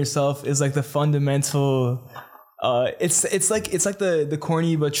 belief in yourself is like the fundamental. It's like the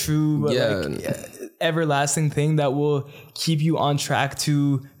corny but true, but everlasting thing that will keep you on track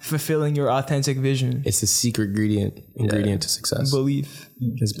to fulfilling your authentic vision. It's a secret ingredient to success. Belief.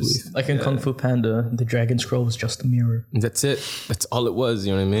 Is belief. Like in Kung Fu Panda, the dragon scroll was just a mirror. That's it. That's all it was.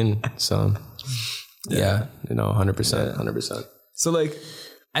 You know what I mean? So, yeah, you know, 100%. So like,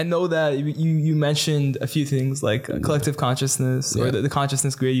 I know that you mentioned a few things like collective consciousness or the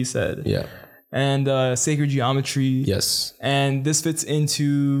consciousness grid, you said. Yeah. and sacred geometry. Yes. And this fits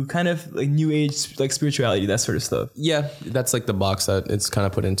into kind of like new age, like spirituality, that sort of stuff. Yeah, that's like the box that it's kind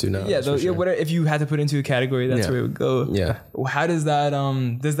of put into now. Yeah, whatever, if you had to put into a category, that's where it would go. Yeah. How does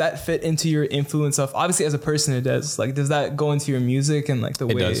that fit into your influence of, obviously as a person it does, like does that go into your music and like the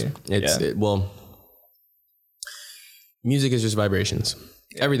way it does. Well, music is just vibrations.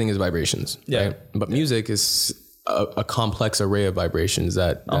 Everything is vibrations. Yeah. Right? But music is a complex array of vibrations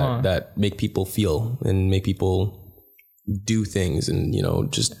that make people feel and make people do things and, you know,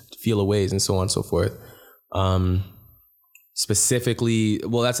 just feel a ways and so on and so forth. Specifically,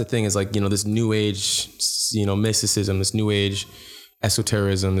 well, that's the thing is like, you know, this new age, you know, mysticism, this new age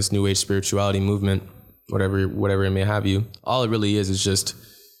esotericism, this new age spirituality movement, whatever it may have you. All it really is just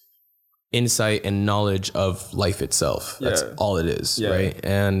insight and knowledge of life itself. That's all it is. Yeah. Right.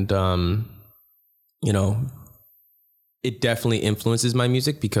 And, you know, it definitely influences my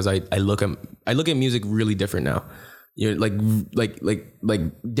music because I look at music really different now. You're like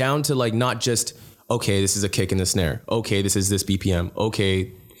down to like not just, okay, this is a kick and the snare. Okay, this is this BPM.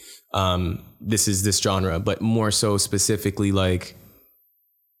 Okay, this is this genre, but more so specifically like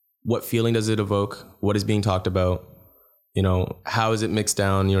what feeling does it evoke? What is being talked about? You know, how is it mixed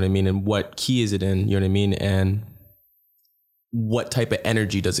down? You know what I mean? And what key is it in? You know what I mean? And what type of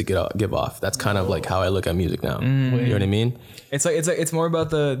energy does it give off? That's kind of like how I look at music now. You know what I mean? It's more about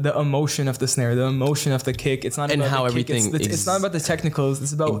the emotion of the snare, the emotion of the kick. It's not and about how the everything. kick. It's not about the technicals.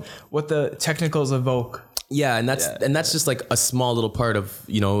 It's about what the technicals evoke. Yeah, and that's just like a small little part of,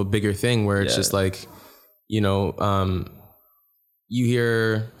 you know, a bigger thing where it's just like, you know, you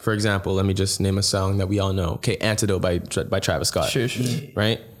hear, for example, let me just name a song that we all know. Okay, Antidote by Travis Scott. Sure.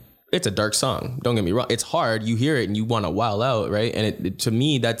 Right? It's a dark song. Don't get me wrong. It's hard. You hear it and you want to wow out, right? And it to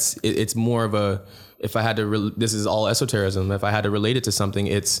me, it's more of a, if I had to, this is all esotericism. If I had to relate it to something,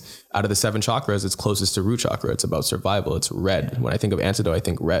 it's out of the 7 chakras, it's closest to root chakra. It's about survival. It's red. When I think of Antidote, I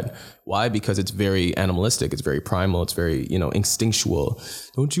think red. Why? Because it's very animalistic. It's very primal. It's very, you know, instinctual.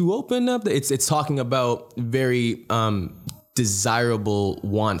 Don't you open up? It's talking about very desirable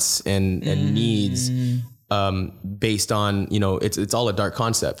wants and needs. Based on, you know, it's all a dark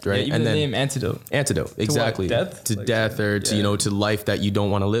concept, right? Yeah, even and the then name Antidote. Exactly. To what? Death? To like, death or to, you know, to life that you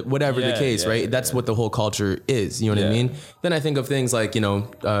don't want to live, whatever the case, right? That's what the whole culture is, you know what I mean? Then I think of things like, you know,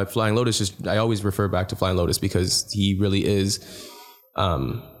 Flying Lotus, I always refer back to Flying Lotus because he really is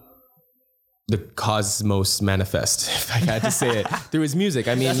the cosmos manifest, if I had to say it, through his music.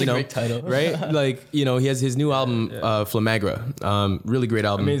 I mean, that's you know, a great title. Right? Like, you know, he has his new album, Flamagra, really great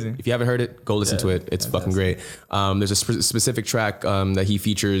album. Amazing. If you haven't heard it, go listen to it. It's fucking great. There's a specific track that he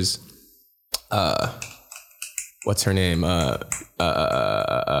features, what's her name?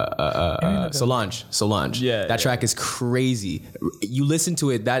 Solange. Yeah. That track is crazy. You listen to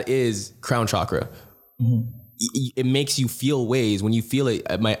it, that is crown chakra. Mm-hmm. It makes you feel ways. When you feel it,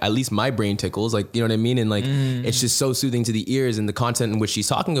 at least my brain tickles, like, you know what I mean? And like, it's just so soothing to the ears, and the content in which she's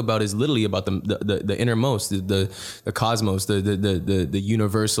talking about is literally about the innermost, the cosmos, the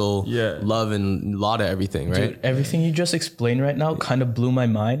universal love and lot of everything, right? Dude, everything you just explained right now kind of blew my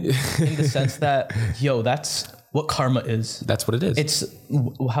mind in the sense that, that's what karma is. That's what it is. It's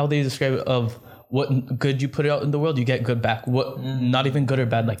how they describe it of what good you put out in the world, you get good back. What not even good or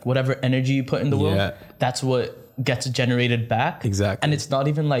bad, like whatever energy you put in the world, that's what gets generated back. Exactly. And it's not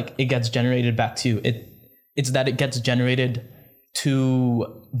even like it gets generated back to you. It's that it gets generated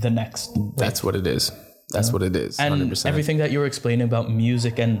to the next. That's what it is. That's what it is. 100%. And everything that you were explaining about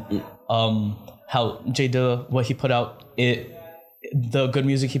music and how J Dilla, what he put out, the good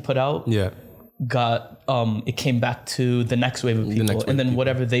music he put out, got it came back to the next wave of people, and then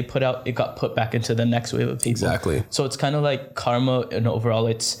whatever they put out, it got put back into the next wave of people. Exactly. So it's kind of like karma, and overall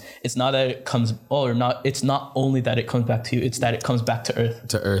it's not that it comes it's not only that it comes back to you, it's that it comes back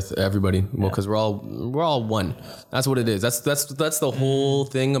to earth, everybody. Well, because we're all one. That's what it is. That's the whole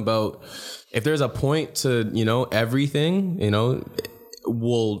thing about, if there's a point to, you know, everything, you know,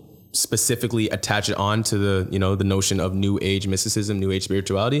 we'll specifically attach it on to the, you know, the notion of new age mysticism, new age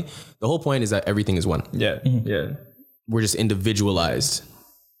spirituality. The whole point is that everything is one. We're just individualized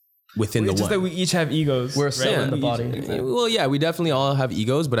within the one. Just that we each have egos. We're a cell in the body. Well, yeah, we definitely all have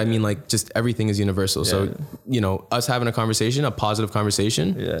egos, but I mean, like, just everything is universal. So, you know, us having a conversation, a positive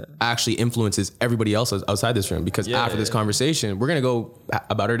conversation, actually influences everybody else outside this room, because after this conversation, we're going to go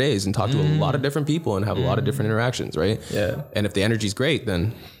about our days and talk to a lot of different people and have a lot of different interactions, right? And if the energy's great,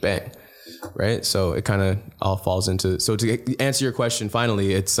 then bang, right? So it kind of all falls into, so to answer your question,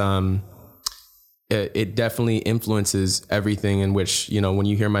 finally, it's it definitely influences everything in which, you know, when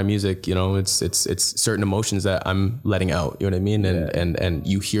you hear my music, you know, it's certain emotions that I'm letting out, you know what I mean? And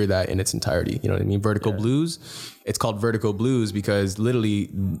you hear that in its entirety, you know what I mean? Vertical blues, it's called vertical blues because literally,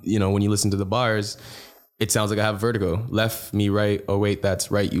 you know, when you listen to the bars, it sounds like I have vertigo. Left, me, right. Oh wait,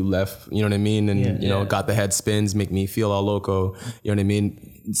 that's right. You left. You know what I mean? And you know, got the head spins, make me feel all loco. You know what I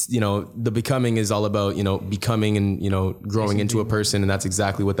mean? It's, you know, the becoming is all about, you know, becoming and, you know, growing into a person, and that's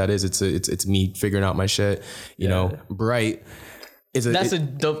exactly what that is. It's me figuring out my shit. You know, Bright is That's a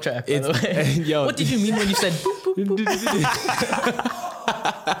dope track. By the way. Yo, what did you mean when you said? Boop, boop, boop?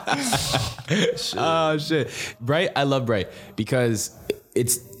 Oh shit, Bright. I love Bright because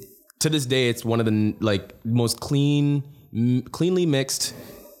it's. To this day, it's one of the like most cleanly mixed,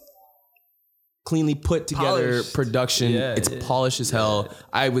 cleanly put together Polished. production. Yeah, it's polished as hell.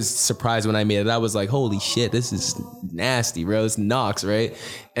 I was surprised when I made it. I was like, holy shit, this is nasty, bro. It's Knox, right?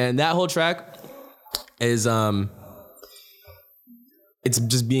 And that whole track is it's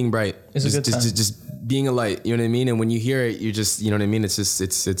just being bright. It's a good time. Just being a light. You know what I mean? And when you hear it, you're just, you know what I mean? It's just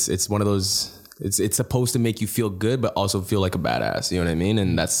it's one of those. It's supposed to make you feel good, but also feel like a badass. You know what I mean?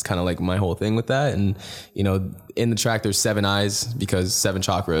 And that's kind of like my whole thing with that. And, you know, in the track, there's 7 eyes because 7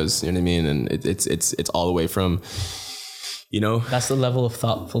 chakras, you know what I mean? And it's all the way from, you know, That's the level of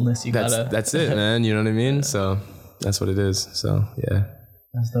thoughtfulness you gotta. that's it, man. You know what I mean? So that's what it is. So, yeah.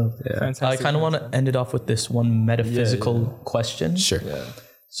 That's dope. Yeah. Fantastic. I kind of want to end it off with this one metaphysical question. Sure.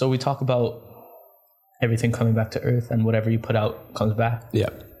 So we talk about everything coming back to Earth, and whatever you put out comes back. Yeah.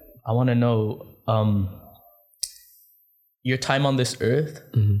 I want to know your time on this earth.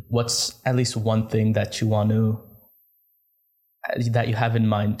 What's at least one thing that you want to, that you have in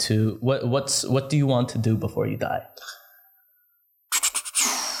mind to, what do you want to do before you die?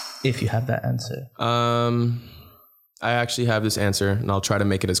 If you have that answer. I actually have this answer, and I'll try to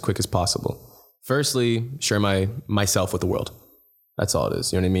make it as quick as possible. Firstly, share myself with the world. That's all it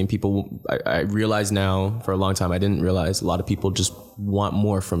is. You know what I mean? People, I realize now, for a long time, I didn't realize a lot of people just want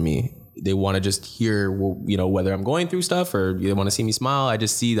more from me. They want to just hear, you know, whether I'm going through stuff or they want to see me smile. I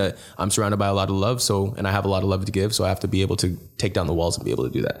just see that I'm surrounded by a lot of love. So, and I have a lot of love to give. So I have to be able to take down the walls and be able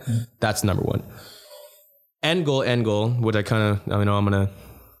to do that. That's number one. End goal, what I kind of, I know I'm going to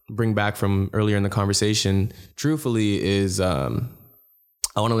bring back from earlier in the conversation, truthfully, is I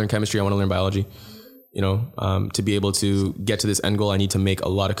want to learn chemistry. I want to learn biology. You know, to be able to get to this end goal, I need to make a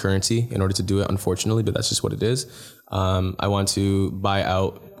lot of currency in order to do it, unfortunately, but that's just what it is. I want to buy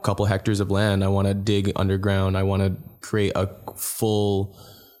out a couple hectares of land. I want to dig underground. I want to create a full,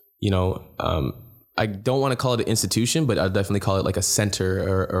 you know, I don't want to call it an institution, but I'll definitely call it like a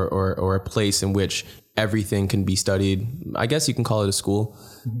center or a place in which everything can be studied. I guess you can call it a school,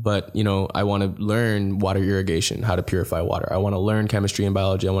 but you know, I want to learn water irrigation, how to purify water. I want to learn chemistry and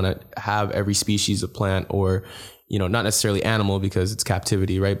biology. I want to have every species of plant, or, you know, not necessarily animal because it's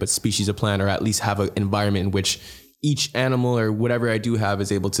captivity, right? But species of plant, or at least have an environment in which each animal or whatever I do have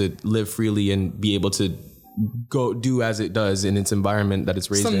is able to live freely and be able to go do as it does in its environment that it's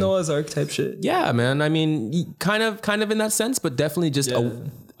raised Some in. Noah's Ark type shit. Yeah, man. I mean, kind of in that sense, but definitely just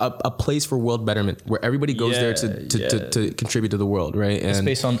a place for world betterment where everybody goes there to contribute to the world, right? And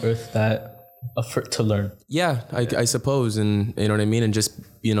Space on Earth that to learn. yeah, I suppose, and you know what I mean, and just,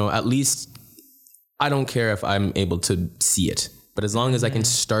 you know, at least I don't care if I'm able to see it, but as long as I can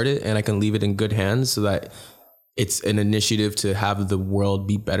start it and I can leave it in good hands, so that it's an initiative to have the world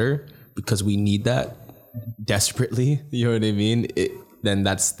be better, because we need that desperately. You know what I mean? Then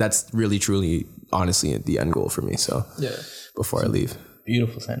that's really truly honestly the end goal for me. So Yeah. before I leave,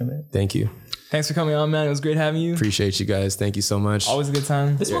 Beautiful sentiment. thank you. Thanks for coming on, man. It was great having you. Appreciate you guys. Thank you so much. Always a good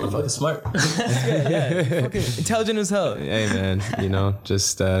time. This motherfucker's smart. Fucking intelligent as hell. Hey man, you know,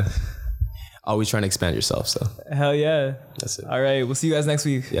 just always trying to expand yourself. So Hell yeah. that's it. All right. We'll see you guys next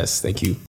week. Yes, thank you.